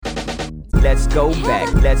let's go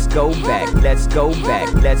back, let's go back, let's go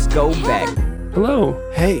back, let's go back. Hello.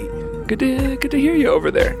 Hey, Good to hear you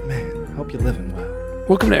over there. man, hope you're living well.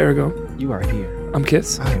 Welcome to Ergo. You are here. I'm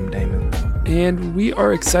Kiss, I am Damon. and we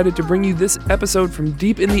are excited to bring you this episode from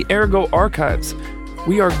deep in the Ergo archives.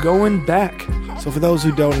 We are going back. So for those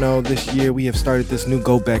who don't know, this year we have started this new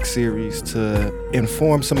Go Back series to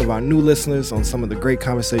inform some of our new listeners on some of the great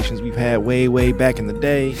conversations we've had way back in the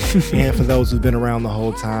day. And for those who've been around the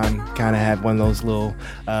whole time, kind of have one of those little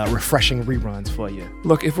refreshing reruns for you.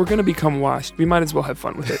 Look, if we're going to become washed, we might as well have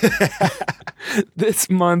fun with it. This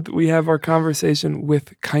month, we have our conversation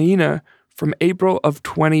with Kaina from April of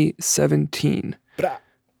 2017. Bra.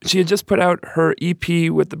 She had just put out her EP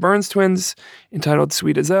with the Burns Twins entitled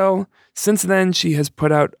Sweet as Elle. Since then, she has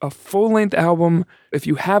put out a full-length album. If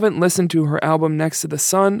you haven't listened to her album Next to the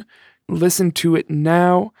Sun, listen to it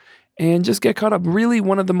now and just get caught up. Really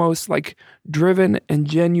one of the most driven and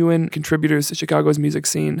genuine contributors to Chicago's music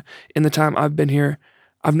scene in the time I've been here.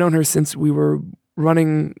 I've known her since we were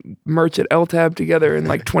running merch at LTAB together in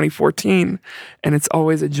 2014, and it's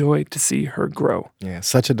always a joy to see her grow. Yeah,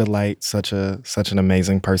 such a delight, such an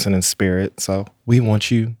amazing person in spirit. So we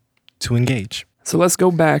want you to engage. So let's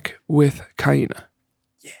go back with Kaina.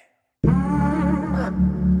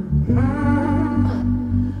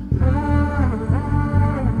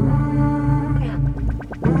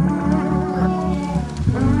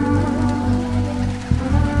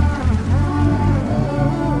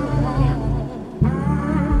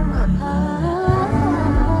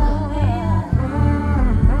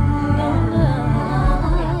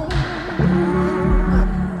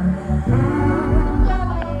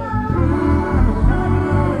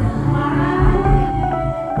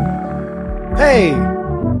 Hey,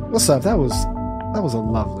 what's up? That was a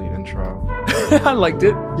lovely intro. I liked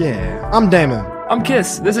it. Yeah, I'm Damon. I'm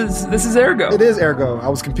Kiss. This is Ergo. It is Ergo. I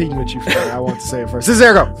was competing with you for it. I want to say it first. This is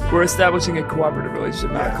Ergo. We're establishing a cooperative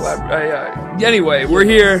relationship, not a Yes. collaborative. Anyway, we're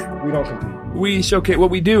here. We don't compete. We showcase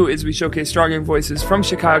what we do is we showcase strong young voices from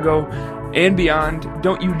Chicago and beyond.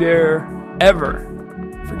 Don't you dare ever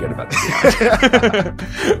forget about the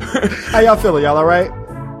beyond. How y'all feeling? Y'all all right?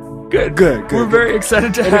 Good. Good. We're very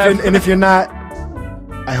excited to have. And if you're not,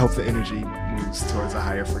 I hope the energy moves towards a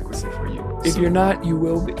higher frequency for you. If you're not, you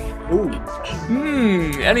will be. Ooh.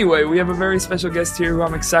 Anyway, we have a very special guest here who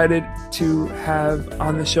I'm excited to have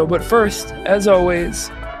on the show. But first, as always,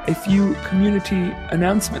 a few community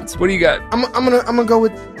announcements. What do you got? I'm gonna go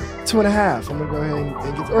with 2.5. I'm gonna go ahead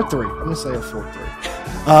and get, or 3. I'm gonna say a full 3.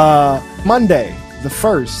 Monday, the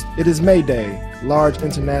 1st. It is May Day, large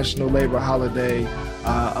international labor holiday.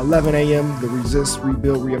 11 a.m. the Resist,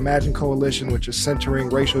 Rebuild, Reimagine Coalition, which is centering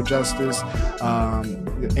racial justice,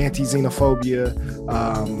 anti-xenophobia,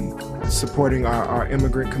 supporting our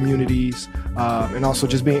immigrant communities, and also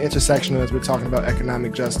just being intersectional as we're talking about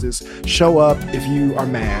economic justice. Show up if you are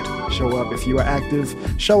mad. Show up if you are active.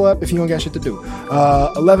 Show up if you don't got shit to do.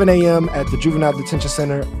 11 a.m. at the Juvenile Detention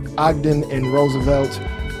Center, Ogden and Roosevelt.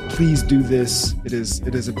 Please do this. It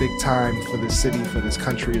is a big time for this city, for this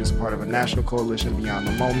country. It is part of a national coalition beyond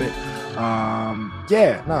the moment.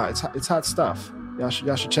 It's hot stuff. Y'all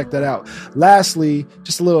should check that out. Lastly,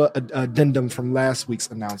 just a little addendum from last week's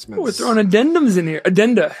announcements. Oh, we're throwing addendums in here.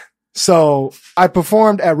 Addenda. So I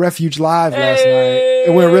performed at Refuge Live last night.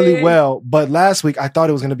 It went really well, but last week I thought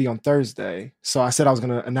it was going to be on Thursday. So I said I was going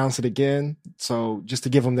to announce it again. So just to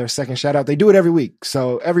give them their second shout out, they do it every week.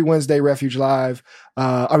 So every Wednesday, Refuge Live,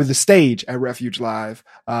 or the stage at Refuge Live,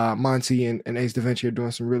 Monty and Ace Da Vinci are doing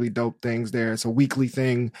some really dope things there. It's a weekly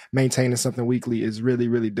thing. Maintaining something weekly is really,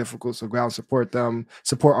 really difficult. So go out and support them.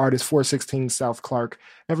 Support artists 416 South Clark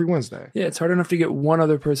every Wednesday. Yeah, it's hard enough to get one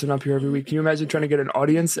other person up here every week. Can you imagine trying to get an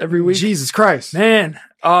audience every week? Jesus Christ. Man,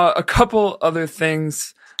 a couple other things.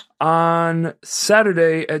 On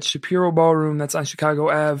Saturday at Shapiro Ballroom, that's on Chicago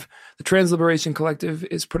Ave, the Trans Liberation Collective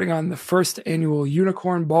is putting on the first annual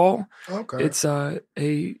Unicorn Ball. Okay. It's a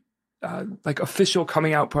official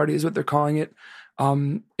coming out party is what they're calling it.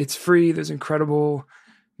 It's free. There's incredible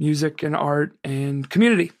music and art and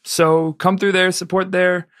community. So come through there, support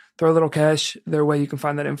there, throw a little cash their way. You can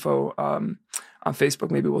find that info on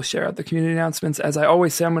Facebook. Maybe we'll share out the community announcements, as I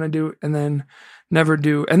always say I'm going to do, and then never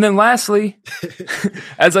do. And then lastly,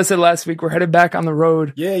 as I said last week, we're headed back on the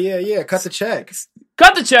road. Yeah. Cut the check.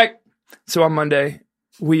 Cut the check. So on Monday,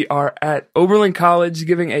 we are at Oberlin College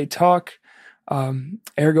giving a talk,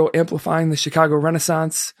 Ergo amplifying the Chicago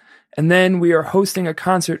Renaissance. And then we are hosting a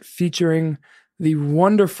concert featuring the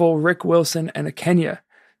wonderful Rick Wilson and Akenya.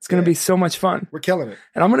 It's going to be so much fun. We're killing it.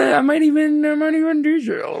 And I might even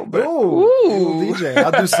DJ a little bit. Ooh. DJ.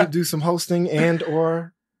 I'll do some hosting and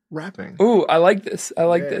or rapping. Ooh, I like this. I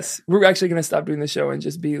like Yeah. this. We're actually going to stop doing the show and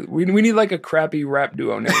just be, we need like a crappy rap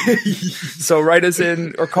duo name. So write us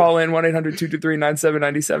in or call in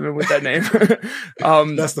 1-800-223-9797 with that name.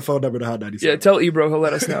 That's the phone number to Hot 97. Yeah, tell Ebro, he'll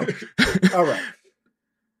let us know. All right.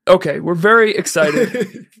 Okay, we're very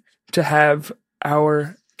excited to have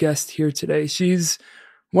our guest here today. She's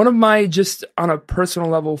one of my, just on a personal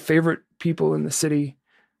level, favorite people in the city.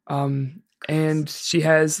 And she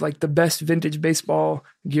has like the best vintage baseball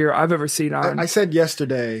gear I've ever seen on. I said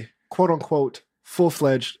yesterday, quote unquote,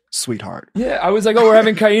 full-fledged sweetheart. Yeah, I was like, oh, we're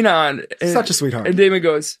having Kaina on. And, Such a sweetheart. And Damon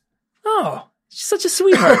goes, oh, she's such a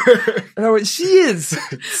sweetheart. And I went, she is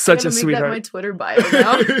such a Make that sweetheart. my Twitter bio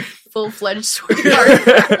now. Full-fledged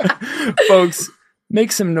sweetheart. Folks,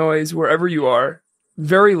 make some noise wherever you are,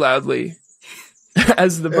 very loudly,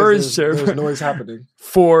 as the birds There's chirp noise happening.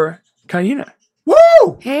 for Kaina.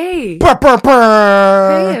 Woo! Hey. Brr, brr,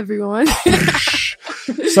 brr. Hey, everyone.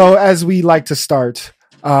 So as we like to start,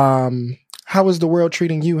 how is the world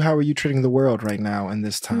treating you? How are you treating the world right now in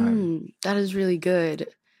this time? That is really good.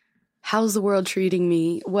 How's the world treating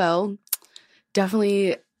me? Well,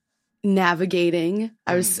 definitely navigating.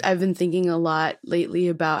 I've been thinking a lot lately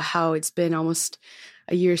about how it's been almost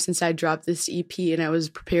a year since I dropped this EP and I was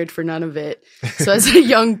prepared for none of it. So as a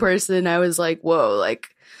young person, I was like, whoa, like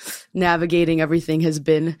navigating everything has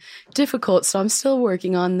been difficult. So I'm still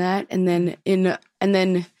working on that. And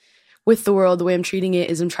then with the world, the way I'm treating it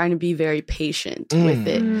is I'm trying to be very patient with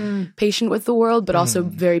it. Patient with the world, but also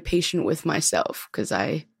very patient with myself because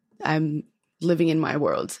I'm living in my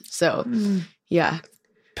world. So yeah.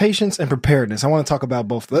 Patience and preparedness. I want to talk about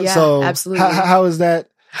both. Yeah, so absolutely. How is that?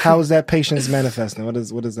 How is that patience manifesting? What does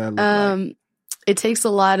that look like? It takes a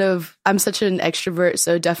lot of, I'm such an extrovert,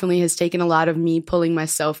 so it definitely has taken a lot of me pulling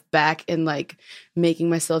myself back and like making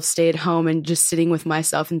myself stay at home and just sitting with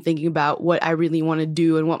myself and thinking about what I really want to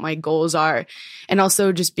do and what my goals are. And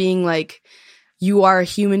also just being like, you are a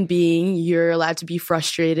human being. You're allowed to be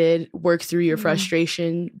frustrated, work through your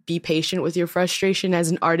frustration, be patient with your frustration as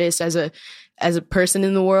an artist, as a person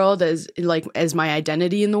in the world, as my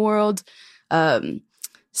identity in the world.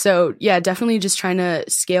 So yeah, definitely just trying to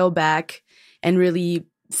scale back and really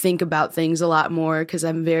think about things a lot more because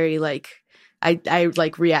I'm very like, I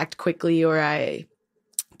like react quickly or I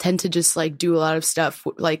tend to just like do a lot of stuff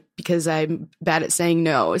like because I'm bad at saying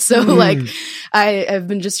no. So like I've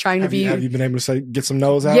been just trying to be. Have you been able to get some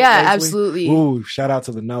no's out? Yeah, lately? absolutely. Ooh, shout out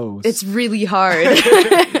to the no's. It's really hard.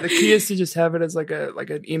 The key is to just have it as like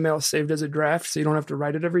an email saved as a draft, so you don't have to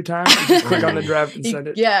write it every time. You just click on the draft and send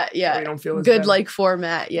it. Yeah. So you don't feel as Good bad. like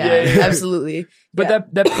format. Yeah, Yeah. absolutely. But Yeah.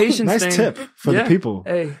 that patience nice thing. tip for the people.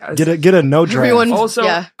 Hey, Get a no draft. Everyone- Also,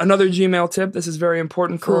 Yeah. another Gmail tip. This is very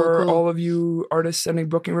important for Cool. all of you artists sending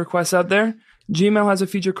booking requests out there. Gmail has a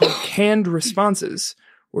feature called canned responses,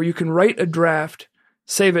 where you can write a draft,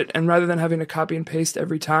 save it, and rather than having to copy and paste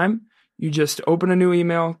every time, you just open a new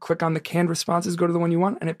email, click on the canned responses, go to the one you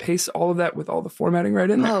want, and it pastes all of that with all the formatting right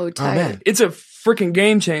in there. Oh, tight. man. It's a freaking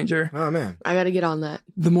game changer. Oh man, I got to get on that.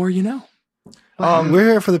 The more you know. we're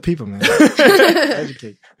here for the people, man.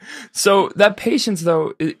 Educate. So that patience,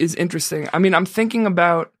 though, is interesting. I mean, I'm thinking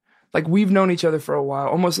about, like, we've known each other for a while,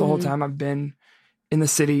 almost the whole time I've been in the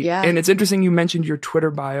city. Yeah. And it's interesting you mentioned your Twitter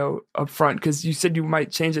bio up front because you said you might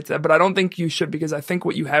change it to that, but I don't think you should because I think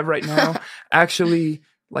what you have right now actually,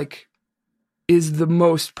 like, is the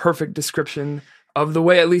most perfect description of the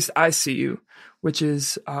way at least I see you, which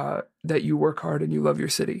is that you work hard and you love your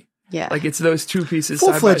city. Yeah. Like, it's those two pieces side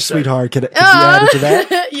by Full-fledged side. sweetheart could be added to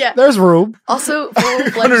that. Yeah. There's room. Also,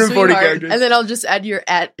 140 full-fledged sweetheart, characters. and then I'll just add your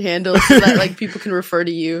 @ handle so that like people can refer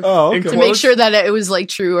to you Oh, In to okay. make quotes. sure that it was like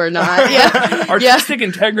true or not. Yeah, Artistic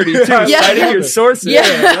integrity too, Yeah. citing your sources.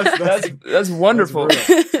 Yeah. That's wonderful.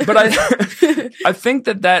 That's But I think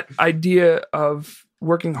that idea of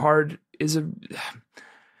working hard is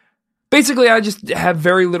basically I just have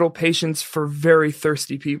very little patience for very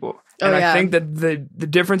thirsty people. Oh, And yeah. I think that the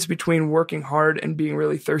difference between working hard and being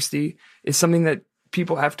really thirsty is something that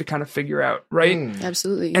people have to kind of figure out, right?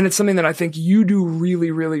 absolutely. And it's something that I think you do really,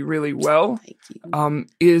 really, really well. Thank you.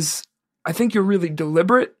 Is I think you're really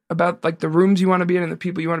deliberate about like the rooms you want to be in and the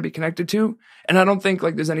people you want to be connected to. And I don't think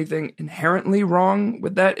like there's anything inherently wrong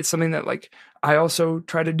with that. It's something that like I also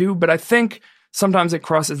try to do, but I think sometimes it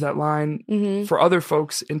crosses that line for other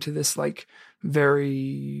folks into this like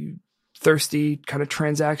very thirsty kind of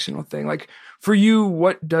transactional thing. Like for you,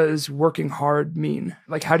 what does working hard mean?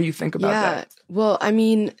 Like, how do you think about that? Well, I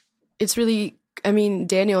mean,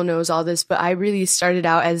 Daniel knows all this, but I really started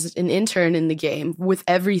out as an intern in the game with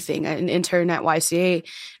everything. An intern at YCA,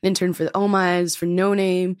 an intern for the Omas, for No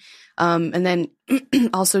Name. And then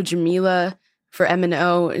also Jamila for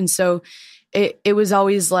M&O. And so it was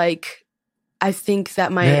always like, I think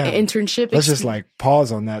that my internship. Let's just like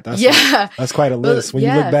pause on that. That's that's quite a list. When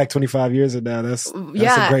you look back 25 years ago now, that's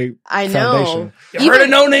a great foundation. You heard of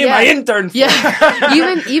No Name? I interned for.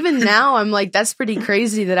 Yeah. even now, I'm like, that's pretty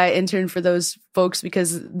crazy that I interned for those folks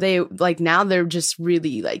because they like now they're just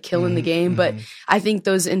really like killing the game. But I think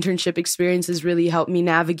those internship experiences really helped me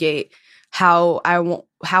navigate how I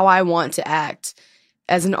want to act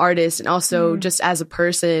as an artist and also just as a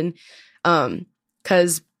person.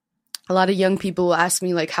 'Cause a lot of young people will ask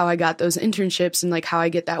me like how I got those internships and like how I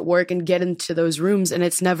get that work and get into those rooms. And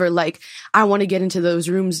it's never like, I want to get into those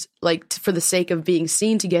rooms like for the sake of being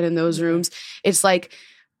seen to get in those rooms. It's like,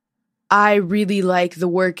 I really like the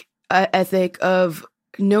work ethic of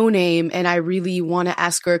No Name and I really want to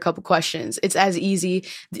ask her a couple questions. It's as easy.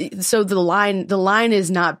 So the line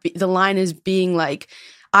is being like,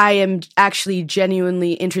 I am actually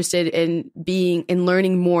genuinely interested in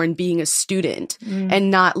learning more and being a student and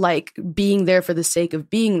not like being there for the sake of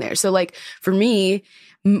being there. So like for me,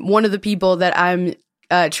 one of the people that I'm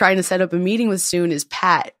trying to set up a meeting with soon is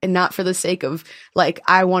Pat, and not for the sake of like,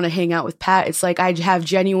 I want to hang out with Pat. It's like, I have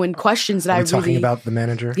genuine questions that talking about the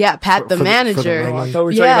manager? Yeah, Pat, the manager. I thought we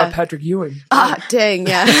were talking about Patrick Ewing. Ah, dang,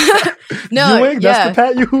 yeah. No, Ewing? That's the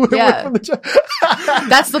Pat you went for the job.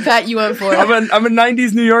 That's the Pat you went for. I'm a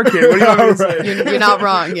 90s New York kid. What do you want me to say? You're not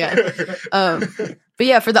wrong, yeah. But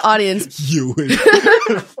yeah, for the audience. Ewing.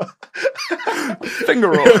 Finger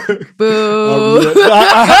roll. Boo.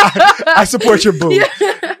 I support your boo.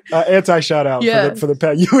 Anti-shout out for the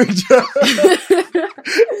Pat Ewing job.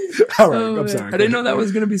 All right, I'm sorry. I didn't know that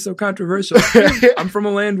was going to be so controversial. I'm from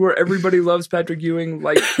a land where everybody loves Patrick Ewing.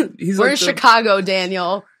 Like we're in Chicago,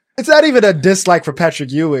 Daniel. It's not even a dislike for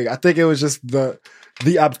Patrick Ewing. I think it was just the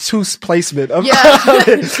obtuse placement of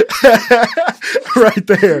right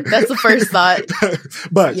there. That's the first thought.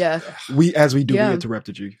 But we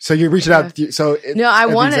interrupted you. So you're reaching out. So I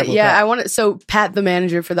want to. So Pat, the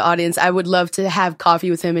manager, for the audience, I would love to have coffee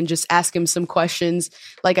with him and just ask him some questions.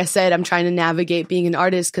 Like I said, I'm trying to navigate being an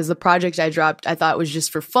artist because the project I dropped, I thought was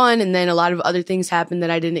just for fun. And then a lot of other things happened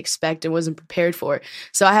that I didn't expect and wasn't prepared for.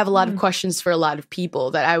 So I have a lot of questions for a lot of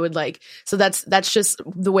people that I would like. So that's just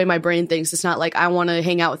the way my brain thinks. It's not like I want to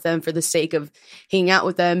hang out with them for the sake of hanging out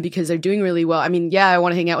with them because they're doing really well. I mean, I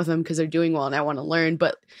want to hang out with them because they're doing well and I want to learn.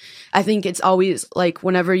 But I think it's always like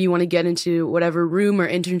whenever you want to get into whatever room or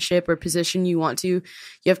internship or position you want to, you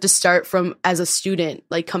have to start from as a student,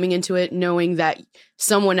 like coming into it, knowing that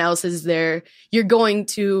someone else is there. You're going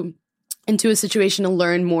into a situation to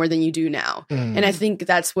learn more than you do now. And I think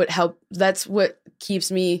that's what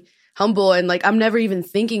keeps me humble. And like, I'm never even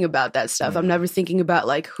thinking about that stuff. I'm never thinking about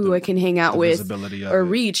like who I can hang out with or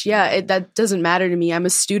reach. That doesn't matter to me. I'm a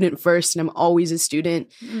student first and I'm always a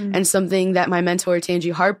student. And something that my mentor, Tangi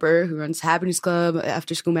Harper, who runs Happiness Club,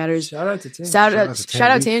 After School Matters. Shout out to Tangi. Shout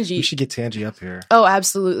out Tangi. We should get Tangi up here. Oh,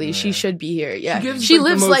 absolutely. Yeah. She should be here. Yeah. She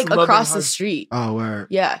lives like across the street. Oh, where?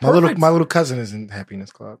 Yeah. My little cousin is in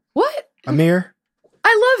Happiness Club. What? Amir.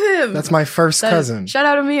 I love him. That's my first cousin. Shout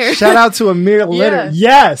out Amir. Shout out to Amir Litter.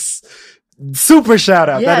 Yes. Super shout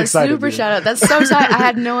out. Yeah, that excited super me. shout out. That's so tight. I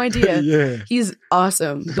had no idea. Yeah. He's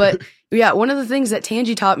awesome. But yeah, one of the things that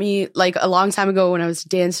Tangi taught me like a long time ago when I was a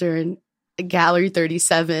dancer in Gallery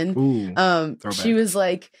 37, she was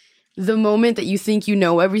like, the moment that you think you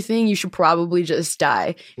know everything, you should probably just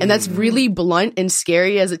die. And that's really blunt and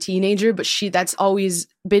scary as a teenager, but that's always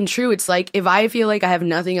been true. It's like, if I feel like I have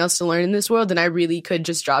nothing else to learn in this world, then I really could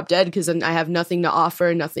just drop dead because then I have nothing to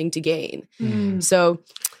offer, nothing to gain. So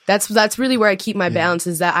that's really where I keep my balance,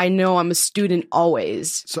 is that I know I'm a student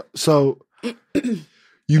always. So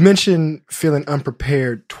you mentioned feeling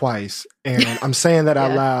unprepared twice, and I'm saying that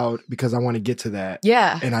out loud because I want to get to that.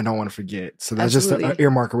 Yeah. And I don't want to forget. So that's just an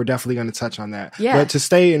earmarker. We're definitely going to touch on that. Yeah. But to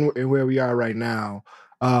stay in where we are right now,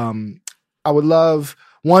 I would love,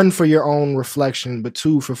 one, for your own reflection, but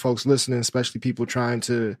two, for folks listening, especially people trying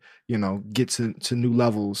to, get to new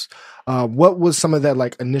levels. What was some of that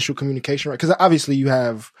like initial communication? Right? Because obviously you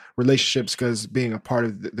have relationships because being a part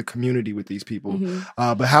of the community with these people.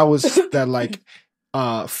 But how was that like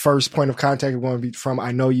first point of contact going to be from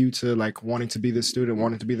I know you to like wanting to be the student,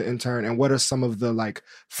 wanting to be the intern? And what are some of the like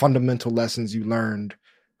fundamental lessons you learned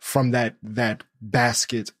from that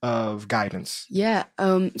basket of guidance? Yeah.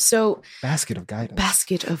 So basket of guidance.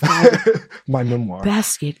 My memoir.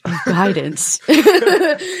 Basket of guidance.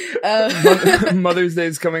 Mother's Day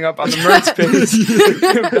is coming up on the merch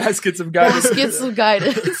page. Baskets of guidance. Baskets of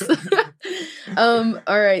guidance. All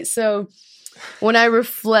right. So when I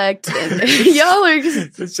reflect, and y'all are.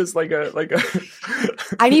 It's just like a.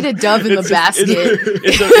 I need a dove in the basket.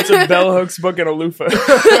 It's a bell hooks book and a loofah.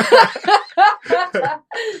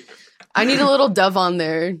 I need a little dove on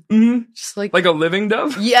there. Mm-hmm. Just like a living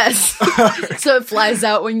dove? Yes. So it flies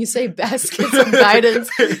out when you say baskets of guidance.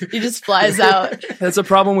 It just flies out. That's a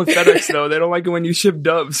problem with FedEx, though. They don't like it when you ship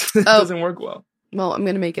doves. It doesn't work well. Well, I'm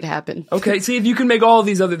going to make it happen. Okay, see if you can make all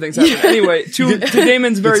these other things happen. Anyway, to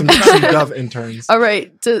Damon's very... some dove interns. All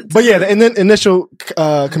right. But yeah, and then initial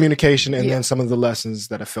communication and then some of the lessons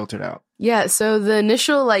that have filtered out. Yeah, so the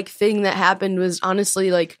initial thing that happened was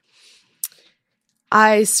honestly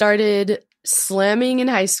I started slamming in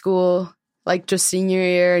high school, just senior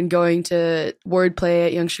year, and going to wordplay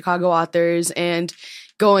at Young Chicago Authors and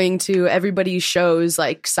going to everybody's shows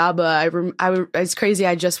like Saba. It's crazy.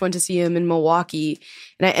 I just went to see him in Milwaukee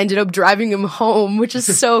and I ended up driving him home, which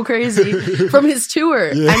is so crazy, from his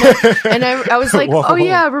tour. Yeah. And I was like, oh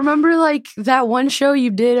yeah, remember that one show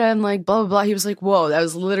you did and blah, blah, blah. He was like, whoa, that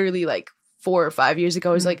was literally 4 or 5 years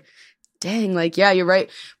ago. I was like, dang, yeah, you're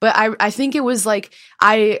right. But I think it was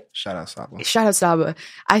shout out Saba.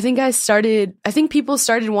 I think people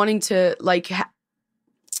started wanting to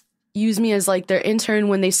use me as their intern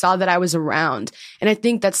when they saw that I was around. And I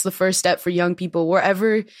think that's the first step for young people.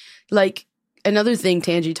 Wherever, another thing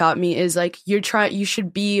Tangi taught me is you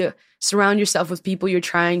should surround yourself with people you're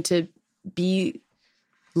trying to be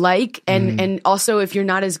and also if you're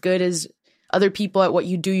not as good as other people at what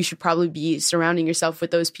you do, you should probably be surrounding yourself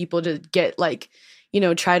with those people to get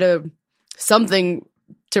try to something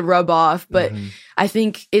to rub off. But I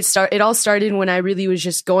think it all started when I really was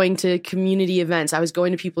just going to community events. I was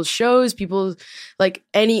going to people's shows,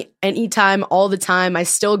 any time, all the time. I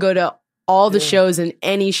still go to all the shows and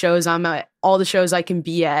any shows I'm at, all the shows I can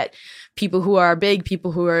be at. People who are big,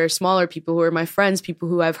 people who are smaller, people who are my friends, people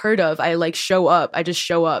who I've heard of. I show up. I just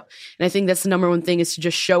show up. And I think that's the number one thing is to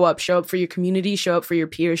just show up for your community, show up for your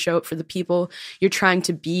peers, show up for the people you're trying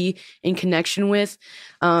to be in connection with.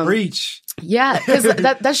 Preach. Yeah, because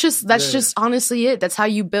that's just honestly it. That's how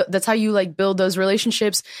you build those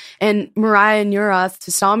relationships. And Mariah Neurath,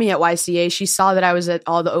 who saw me at YCA, she saw that I was at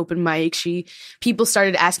all the open mics. People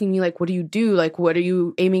started asking me what do you do? What are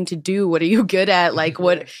you aiming to do? What are you good at?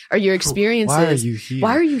 What are your experiences? Why are you here?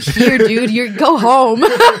 Why are you here, dude? Go home.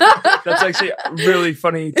 That's actually really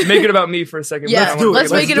funny. Make it about me for a second. Yeah,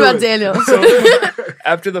 let's make it about Daniel. So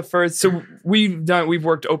after the first, we've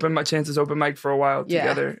worked Chance's open mic for a while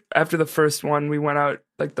together. After the first one, we went out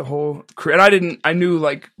the whole crew, and I knew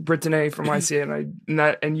Brittany from YCA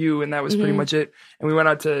and you, and that was pretty much it. And we went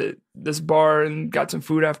out to this bar and got some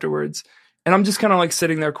food afterwards. And I'm just kind of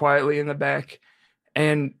sitting there quietly in the back,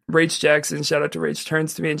 and Rach Jackson, shout out to Rach,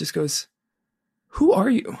 turns to me and just goes, "Who are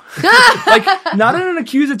you?" Not in an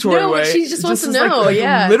accusatory way. She just wants to know.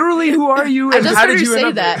 Literally, who are you? And how did you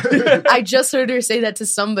end up that? I just heard her say that to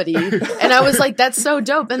somebody, and I was like, "That's so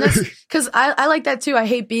dope." And that's because I like that too. I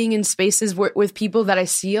hate being in spaces with people that I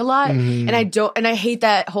see a lot, and I hate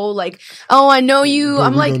that whole "Oh, I know you."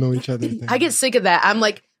 I'm we don't know each other thing. I get sick of that. I'm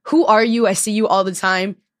like, "Who are you?" I see you all the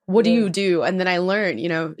time. What do you do? And then I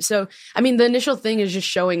learn. So I mean, the initial thing is just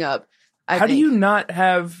showing up. How do you not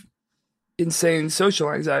have insane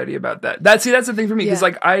social anxiety about that? That's the thing for me, because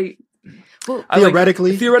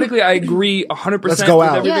theoretically I agree 100% with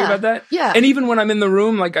everything about that. Yeah. And even when I'm in the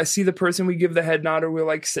room, I see the person, we give the head nod, or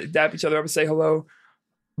we'll dap each other up and say hello.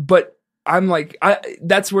 But I'm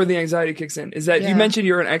that's where the anxiety kicks in. Is that you mentioned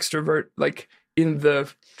you're an extrovert, in the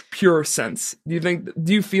pure sense. Do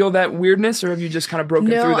you feel that weirdness, or have you just kind of broken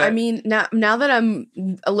through that? No, I mean, now that I'm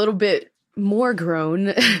a little bit more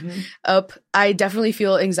grown up, I definitely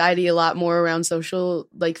feel anxiety a lot more around social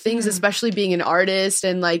things, especially being an artist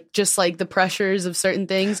and just the pressures of certain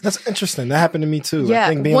things. That's interesting. That happened to me too. Yeah.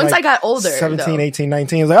 I think once I got older, 17, 18,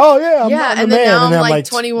 19, I was like, oh yeah, I'm and the then man. now And then I'm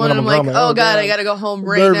 21 and I'm like, oh God, I gotta go home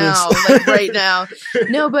right now. Right now.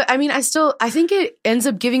 No, but I mean, I think it ends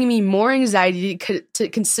up giving me more anxiety to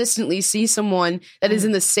consistently see someone that is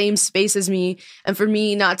in the same space as me, and for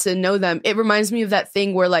me not to know them. It reminds me of that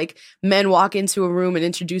thing where men walk into a room and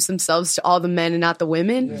introduce themselves to all the men and not the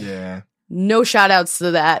women. Yeah. No shout outs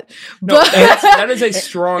to that. No, but that is a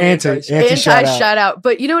strong anti shout out.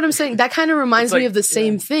 But you know what I'm saying? That kind of reminds me of the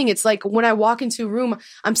same thing. It's when I walk into a room,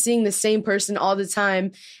 I'm seeing the same person all the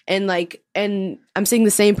time, and I'm seeing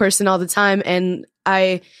the same person all the time, and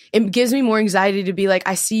it gives me more anxiety to be like,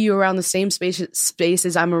 I see you around the same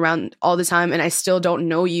spaces I'm around all the time, and I still don't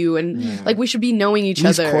know you. And like, we should be knowing each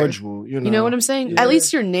other. Cordial, you know what I'm saying? Yeah. At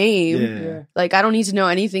least your name. Yeah. Like, I don't need to know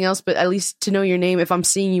anything else, but at least to know your name if I'm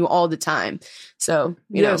seeing you all the time. So,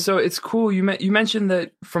 you know. So it's cool. You mentioned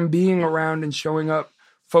that from being around and showing up,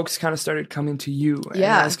 folks kind of started coming to you and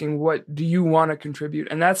asking, what do you want to contribute?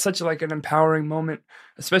 And that's such like an empowering moment,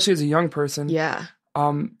 especially as a young person. Yeah.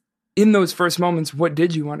 In those first moments, what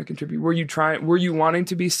did you want to contribute? Were you wanting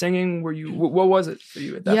to be singing? What was it for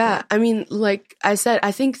you at that point? I mean, like I said,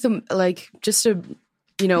 I think just to,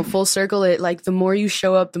 full circle it, like the more you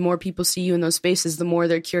show up, the more people see you in those spaces, the more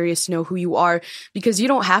they're curious to know who you are, because you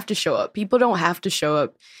don't have to show up. People don't have to show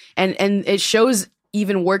up. And it shows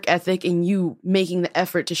even work ethic in you making the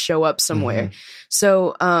effort to show up somewhere.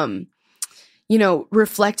 So,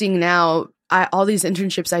 reflecting now, all these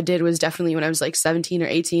internships I did was definitely when I was like 17 or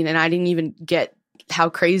 18, and I didn't even get how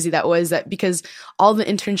crazy that was, luckily all the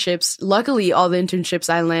internships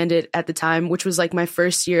I landed at the time, which was like my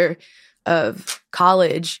first year of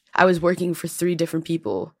college, I was working for 3 different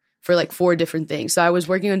people for like 4 different things. So I was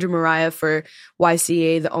working under Mariah for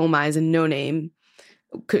YCA, the Omais, and No Name,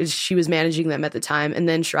 because she was managing them at the time. And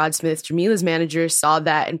then Sherrod Smith, Jamila's manager, saw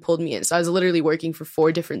that and pulled me in. So I was literally working for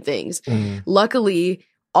 4 different things. Luckily,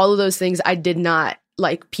 all of those things I did not,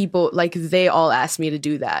 like, people, like, they all asked me to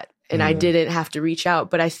do that. And I didn't have to reach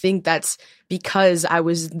out. But I think that's because I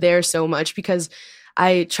was there so much, because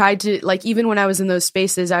I tried to, like, even when I was in those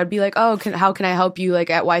spaces, I would be like, oh, how can I help you? Like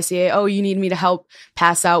at YCA, oh, you need me to help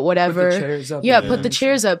pass out whatever. Put the chairs up. Put the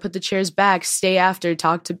chairs up, put the chairs back, stay after,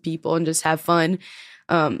 talk to people, and just have fun.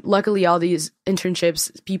 Luckily, all these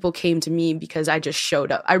internships, people came to me because I just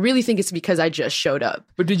showed up. I really think it's because I just showed up.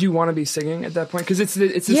 But did you want to be singing at that point? Because it's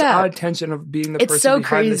this odd tension of being the person so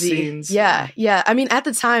behind crazy. The scenes. Yeah. I mean, at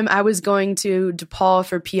the time, I was going to DePaul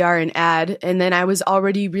for PR and ad, and then I was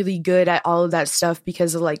already really good at all of that stuff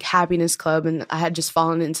because of like Happiness Club, and I had just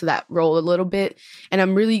fallen into that role a little bit. And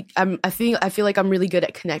I feel like I'm really good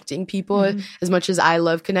at connecting people. As much as I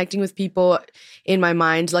love connecting with people, in my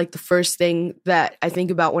mind, like the first thing that I think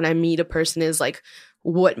about when I meet a person is like,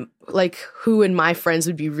 who in my friends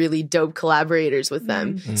would be really dope collaborators with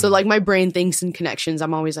them. So like my brain thinks in connections.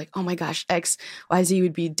 I'm always like, oh my gosh, XYZ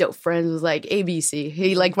would be dope friends with like ABC.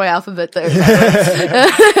 He liked my alphabet there.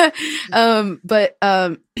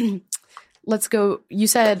 Let's go. You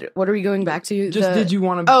said, what are we going back to? Did you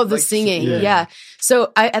want to? Oh, the singing. Yeah.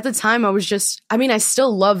 So at the time I was I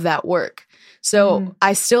still love that work. So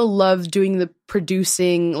I still love doing the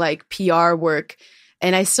producing, like PR work.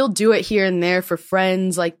 And I still do it here and there for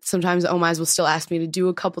friends. Like sometimes Omais will still ask me to do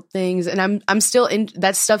a couple things, and I'm still in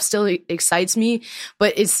that stuff. Still excites me,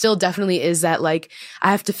 but it still definitely is that like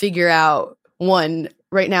I have to figure out one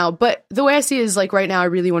right now. But the way I see it is like right now I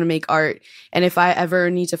really want to make art, and if I ever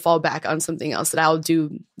need to fall back on something else, that I'll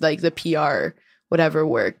do like the PR whatever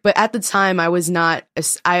work. But at the time I was not,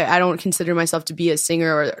 I don't consider myself to be a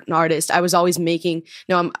singer or an artist. I was always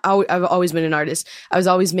I've always been an artist. I was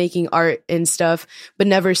always making art and stuff, but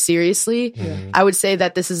never seriously. I would say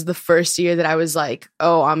that this is the first year that I was like,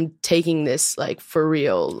 oh, I'm taking this like for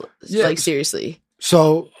real, like seriously.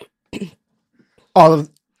 So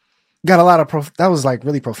got a lot of, that was like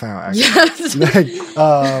really profound actually.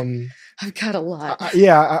 I've got a lot.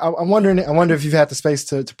 I wonder if you've had the space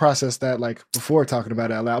to process that like before talking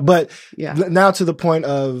about it out loud. But now to the point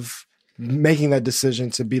of making that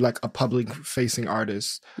decision to be like a public facing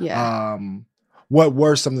artist. What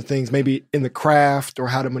were some of the things maybe in the craft or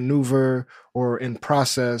how to maneuver or in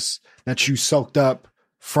process that you soaked up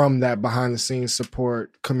from that behind the scenes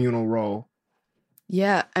support communal role?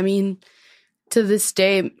 Yeah, I mean, to this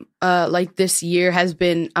day, like this year has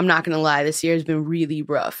been, I'm not going to lie, this year has been really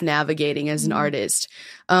rough navigating as an artist.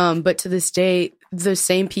 But to this day, the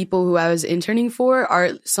same people who I was interning for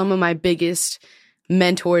are some of my biggest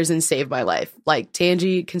mentors and saved my life. Like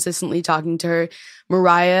Tangi, consistently talking to her.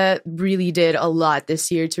 Mariah really did a lot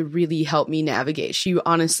this year to really help me navigate. She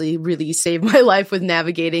honestly really saved my life with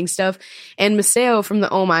navigating stuff. And Maceo from the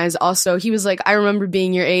Omais also, he was like, I remember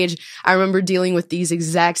being your age. I remember dealing with these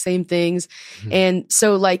exact same things. And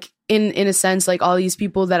so like in a sense, like all these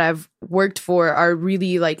people that I've worked for are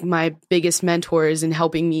really like my biggest mentors in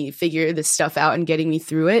helping me figure this stuff out and getting me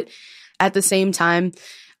through it. At the same time,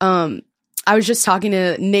 I was just talking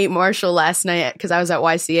to Nate Marshall last night because I was at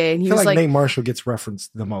YCA, and he was like, Nate Marshall gets referenced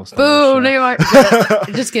the most. Boo, Nate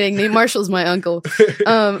Marshall. Just kidding. Nate Marshall's my uncle.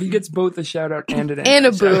 He gets both a shout out and an and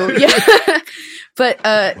a boo. Yeah. But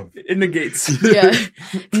It negates. yeah,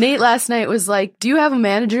 Nate last night was like, "Do you have a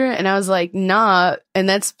manager?" And I was like, "Nah."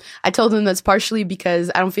 And I told him that's partially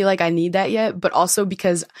because I don't feel like I need that yet, but also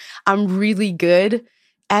because I'm really good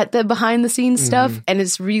at the behind the scenes stuff, and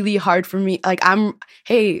it's really hard for me. Like,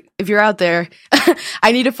 hey, if you're out there,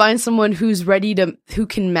 I need to find someone who's who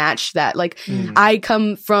can match that. Like, I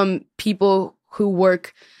come from people who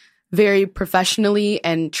work very professionally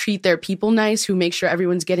and treat their people nice, who make sure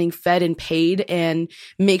everyone's getting fed and paid and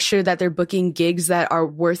make sure that they're booking gigs that are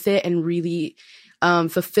worth it and really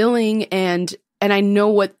fulfilling. And I know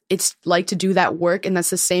what it's like to do that work. And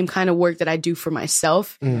that's the same kind of work that I do for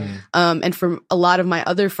myself and for a lot of my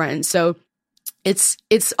other friends. So it's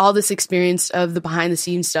all this experience of the behind the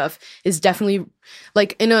scenes stuff is definitely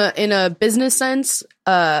like in a business sense,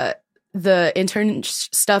 the intern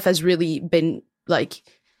stuff has really been like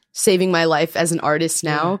saving my life as an artist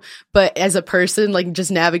now, but as a person, like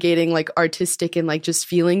just navigating like artistic and like just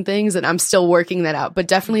feeling things, and I'm still working that out. But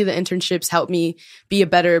definitely the internships help me be a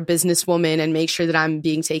better businesswoman and make sure that I'm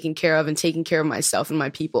being taken care of and taking care of myself and my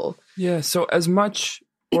people. Yeah. So as much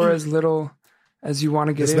or as little as you want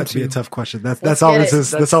to get into. This is about to be a tough question. That's always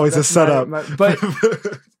a setup.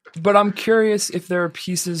 But I'm curious if there are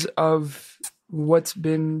pieces of what's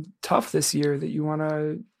been tough this year that you want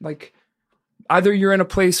to like. Either you're in a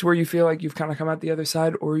place where you feel like you've kind of come out the other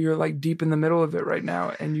side, or you're like deep in the middle of it right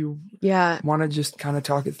now and you want to just kind of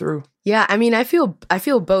talk it through. Yeah. I mean, I feel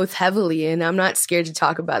both heavily, and I'm not scared to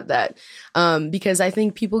talk about that because I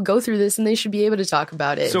think people go through this and they should be able to talk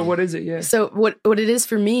about it. So what is it? Yeah. So what it is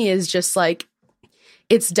for me is just like,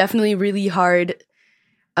 it's definitely really hard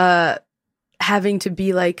having to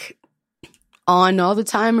be like on all the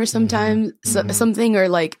time or sometimes something, or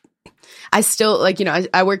like, I still like, you know,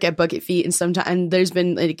 I work at Bucket Feet, and sometimes there's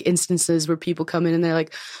been like instances where people come in and they're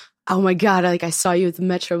like, "Oh my God, I saw you at the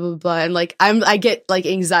Metro, blah, blah, blah." And like, I get like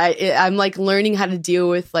anxiety. I'm like learning how to deal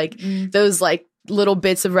with like those like little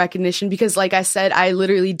bits of recognition, because like I said, I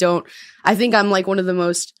think I'm like one of the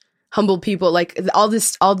most humble people. Like all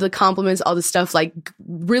the compliments, all the stuff like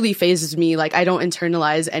really phases me. Like I don't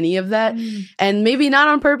internalize any of that, and maybe not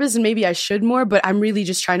on purpose, and maybe I should more, but I'm really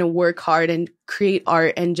just trying to work hard and create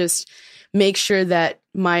art and just make sure that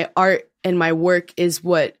my art and my work is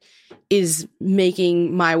what is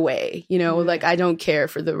making my way, you know, like I don't care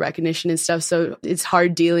for the recognition and stuff. So it's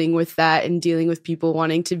hard dealing with that and dealing with people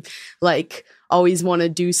wanting to like always want to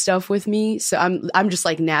do stuff with me. So I'm just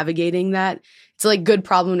like navigating that. It's like good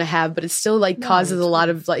problem to have, but it still like causes a lot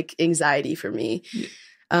of like anxiety for me.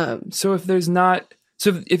 So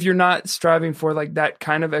if you're not striving for like that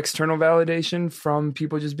kind of external validation from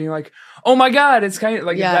people just being like, "Oh my God," it's kind of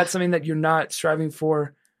like, if that's something that you're not striving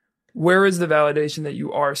for, where is the validation that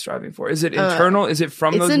you are striving for? Is it internal? Is it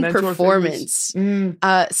from those mentor figures? It's in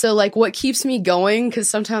performance. So like what keeps me going, because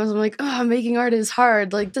sometimes I'm like, "Oh, making art is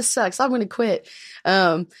hard. Like this sucks. I'm going to quit."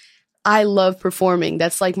 I love performing.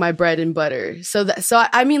 That's like my bread and butter. So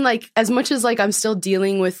I mean, like as much as like I'm still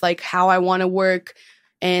dealing with like how I want to work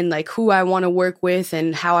and like who I want to work with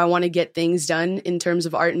and how I want to get things done in terms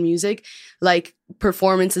of art and music, like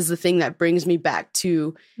performance is the thing that brings me back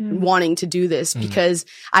to wanting to do this, because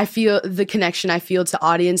I feel the connection I feel to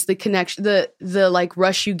audience, the connection, the like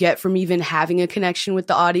rush you get from even having a connection with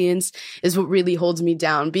the audience is what really holds me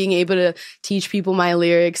down. Being able to teach people my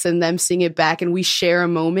lyrics and them sing it back and we share a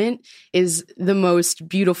moment is the most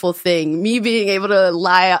beautiful thing. Me being able to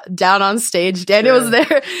lie down on stage. Daniel was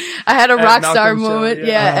there. I had a rock star moment.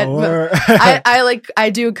 I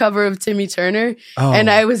do a cover of Timmy Turner and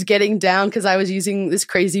I was getting down because I was using this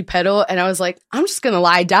crazy pedal, and I was like, I'm just gonna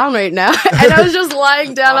lie down right now, and I was just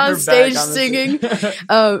lying down on stage singing.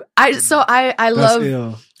 I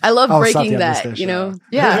love breaking that, you know?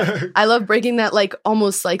 Yeah. I love breaking that like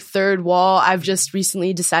almost like third wall. I've just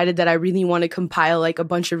recently decided that I really want to compile like a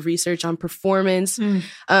bunch of research on performance.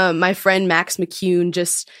 My friend Max McCune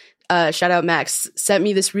just shout out Max, sent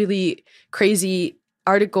me this really crazy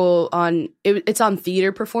article on it's on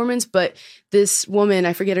theater performance, but this woman,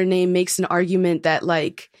 I forget her name, makes an argument that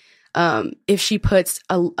like if she puts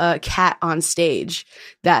a cat on stage,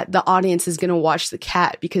 that the audience is going to watch the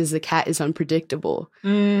cat because the cat is unpredictable.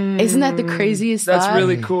 Isn't that the craziest thought? That's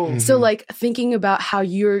really cool. So like thinking about how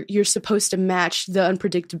you're supposed to match the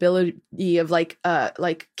unpredictability of like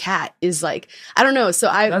cat is like, I don't know. So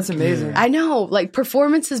that's amazing. I know, like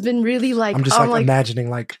performance has been really like, I'm just like imagining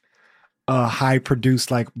like high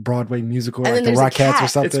produced like Broadway musical, And like then the there's a Rockettes or cat.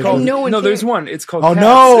 something. It's called no one no. There's cares. one. It's called. Oh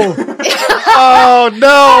Cats. no! Oh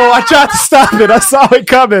no! I tried to stop it. I saw it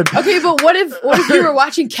coming. Okay, but what if you were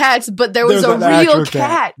watching Cats, but there was There's a an actual real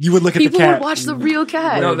cat? You would look at People the cat. would watch the real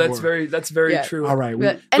cat. No, Yeah. that's very Yeah. true. All right.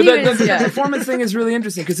 But But the anyways, yeah. performance thing is really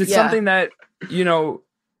interesting because it's Yeah. something that, you know,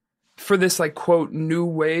 for this like quote new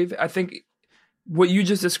wave, I think what you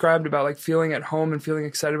just described about like feeling at home and feeling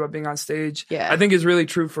excited about being on stage, Yeah. I think is really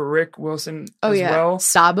true for Rick Wilson Oh as yeah, well.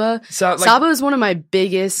 Saba. So like, Saba is one of my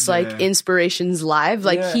biggest like Yeah. inspirations live.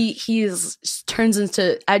 Like Yeah. he turns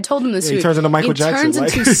into. I told him this Yeah, he week. turns into Michael he Jackson. turns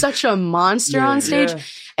like- into such a monster Yeah. on stage,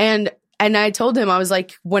 yeah. and I told him I was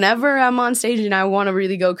like, whenever I'm on stage and I want to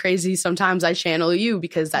really go crazy, sometimes I channel you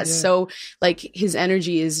because that's Yeah. so like his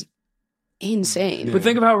energy is insane. Yeah. But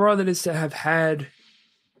think of how raw that is to have had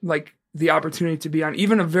like the opportunity to be on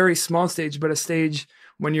even a very small stage, but a stage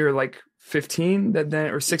when you're like 15 that then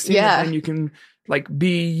or 16 Yeah. that then you can like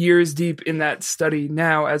be years deep in that study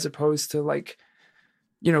now as opposed to like,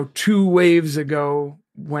 you know, 2 waves ago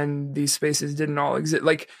when these spaces didn't all exist.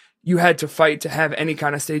 Like you had to fight to have any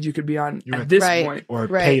kind of stage you could be on You're at right. this Right. point. or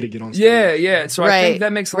Right. pay to get on stage. Yeah, yeah. So I Right, think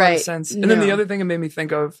that makes a lot of right. sense. And then the No. other thing it made me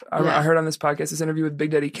think of, Yeah. I heard on this podcast, this interview with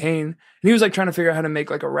Big Daddy Kane, and he was like trying to figure out how to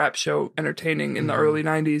make like a rap show entertaining in the early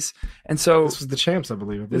 90s. And so This was the Champs, I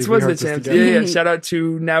believe. this we was heard the Champs. together. Yeah, yeah. Shout out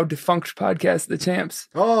to now defunct podcast, The Champs,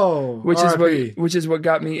 Oh, which RIP. is what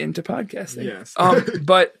got me into podcasting. Yes.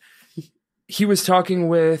 But he was talking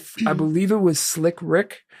with, I believe it was Slick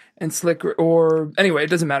Rick and Slick, or anyway, it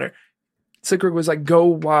doesn't matter. Slick Rick was like, go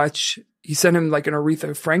watch. He sent him like an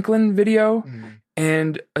Aretha Franklin video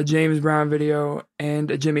and a James Brown video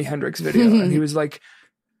and a Jimi Hendrix video. And he was like,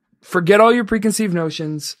 forget all your preconceived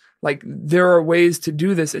notions. Like there are ways to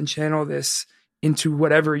do this and channel this into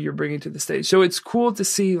whatever you're bringing to the stage. So it's cool to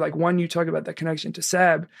see like one, you talk about that connection to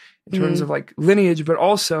Sab in terms of like lineage, but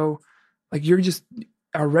also like you're just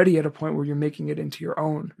already at a point where you're making it into your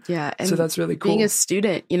own. Yeah, and So that's really cool. being a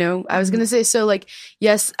student, you know, I was gonna say, so like,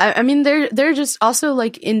 yes, I mean, they're just also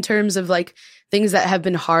like in terms of like things that have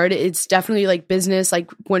been hard. It's definitely like business.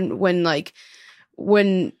 Like when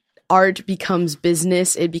art becomes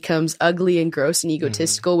business, it becomes ugly and gross and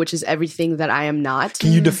egotistical, which is everything that I am not.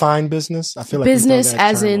 Can you define business? I feel like we throw Business that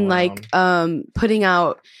as term in around. like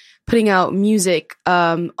putting out music,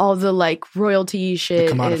 all the like royalty the shit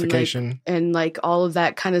commodification. and like all of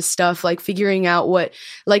that kind of stuff, like figuring out what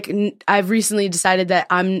like I've recently decided that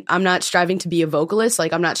I'm not striving to be a vocalist,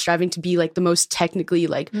 like I'm not striving to be like the most technically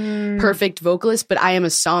like perfect vocalist, but I am a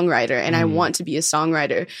songwriter and I want to be a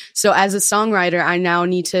songwriter. So as a songwriter, I now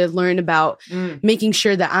need to learn about making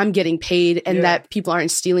sure that I'm getting paid and that people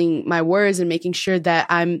aren't stealing my words, and making sure that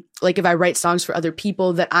I'm like, if I write songs for other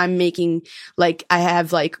people, that I'm making like, I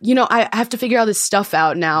have like, you know, I have to figure all this stuff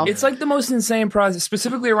out now. It's like the most insane process,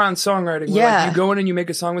 specifically around songwriting. Where, Yeah. like, you go in and you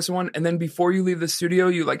make a song with someone, and then before you leave the studio,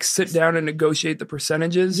 you like sit down and negotiate the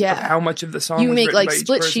percentages Yeah. of how much of the song You was make written like by each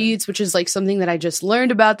split person. sheets, which is like something that I just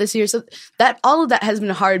learned about this year. So that all of that has been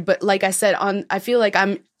hard. But like I said, I feel like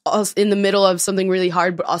I'm also in the middle of something really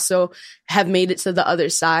hard, but also have made it to the other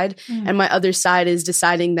side. And my other side is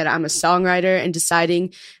deciding that I'm a songwriter and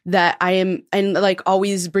deciding that I am, and like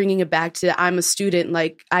always bringing it back to I'm a student.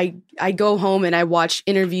 Like I go home and I watch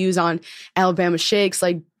interviews on Alabama Shakes,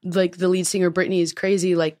 like the lead singer Brittany is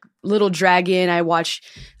crazy, like Little Dragon. I watch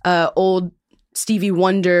old Stevie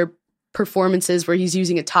Wonder performances where he's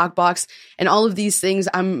using a talk box, and all of these things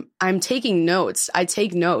I'm taking notes. I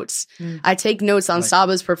take notes. I take notes on Like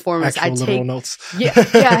Saba's performance. I Actual take little notes. yeah,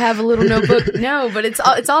 I have a little notebook. No, but it's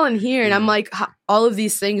all in here, and I'm like all of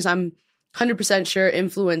these things I'm 100% sure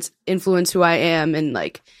influence who I am, and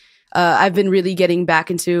like I've been really getting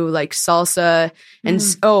back into like salsa, and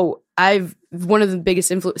I've one of the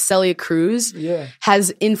biggest influence, Celia Cruz,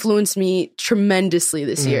 has influenced me tremendously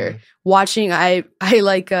this year. Watching, I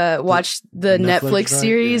like watched the Netflix right?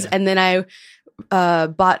 series, Yeah. and then I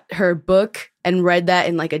bought her book and read that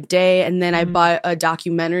in like a day, and then I bought a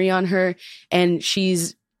documentary on her, and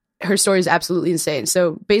her story is absolutely insane.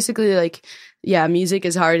 So basically, like, yeah, music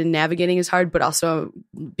is hard and navigating is hard, but also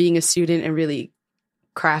being a student and really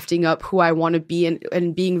crafting up who I want to be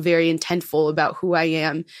and being very intentful about who I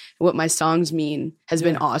am and what my songs mean has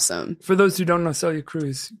been awesome. For those who don't know Celia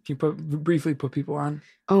Cruz, can you briefly put people on?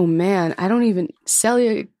 Oh man, I don't even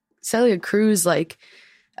Celia Cruz, like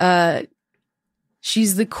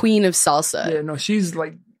she's the queen of salsa. Yeah, no, she's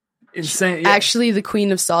like insane. Yeah. Actually the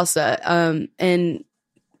queen of salsa. And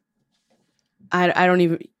I don't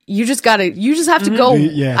even you just have to go.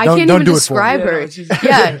 Yeah, I don't- can't don't even do it for me. describe Yeah, her. no, she's-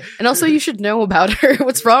 Yeah. And also you should know about her.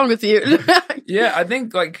 What's wrong with you? Yeah, I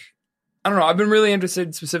think like I don't know. I've been really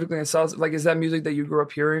interested specifically in salsa. Like, is that music that you grew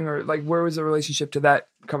up hearing, or like, where was the relationship to that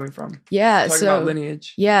coming from? Yeah. Talking about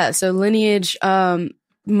lineage. Yeah. So lineage,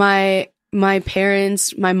 my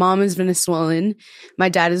parents, my mom is Venezuelan, my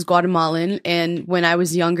dad is Guatemalan, and when I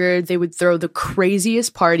was younger, they would throw the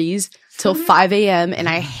craziest parties till 5 a.m. and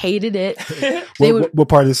I hated it. What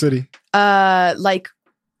part of the city? Like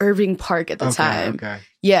Irving Park at the time. Okay.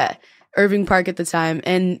 Yeah. Irving Park at the time.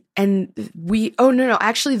 And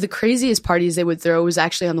actually the craziest parties they would throw was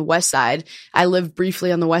actually on the west side. I lived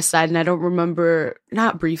briefly on the west side and I don't remember,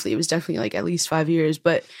 not briefly, it was definitely like at least 5 years,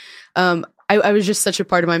 but I was just such a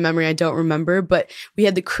part of my memory I don't remember, but we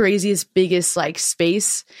had the craziest, biggest like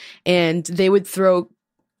space, and they would throw,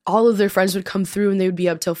 all of their friends would come through and they would be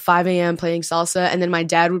up till 5 a.m. playing salsa, and then my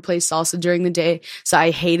dad would play salsa during the day, so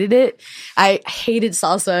I hated it. I hated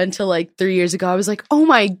salsa until like 3 years ago. I was like, oh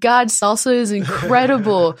my God, salsa is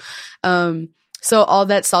incredible. So all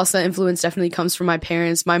that salsa influence definitely comes from my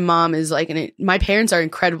parents. My mom is like, my parents are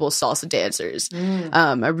incredible salsa dancers.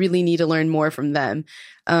 I really need to learn more from them.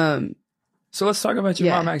 So let's talk about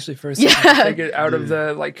your mom actually for a second. Yeah. Take it out of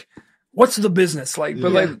the like, what's the business like?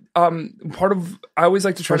 But like, part of, I always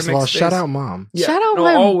like to try First to make of all, space. shout out mom. Yeah. Shout out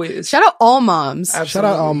always. Shout out all moms. Absolutely. Shout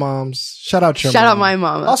out all moms. Shout out your Shout mom. out my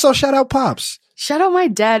mom. Also, shout out pops. Shout out my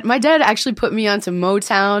dad. My dad actually put me onto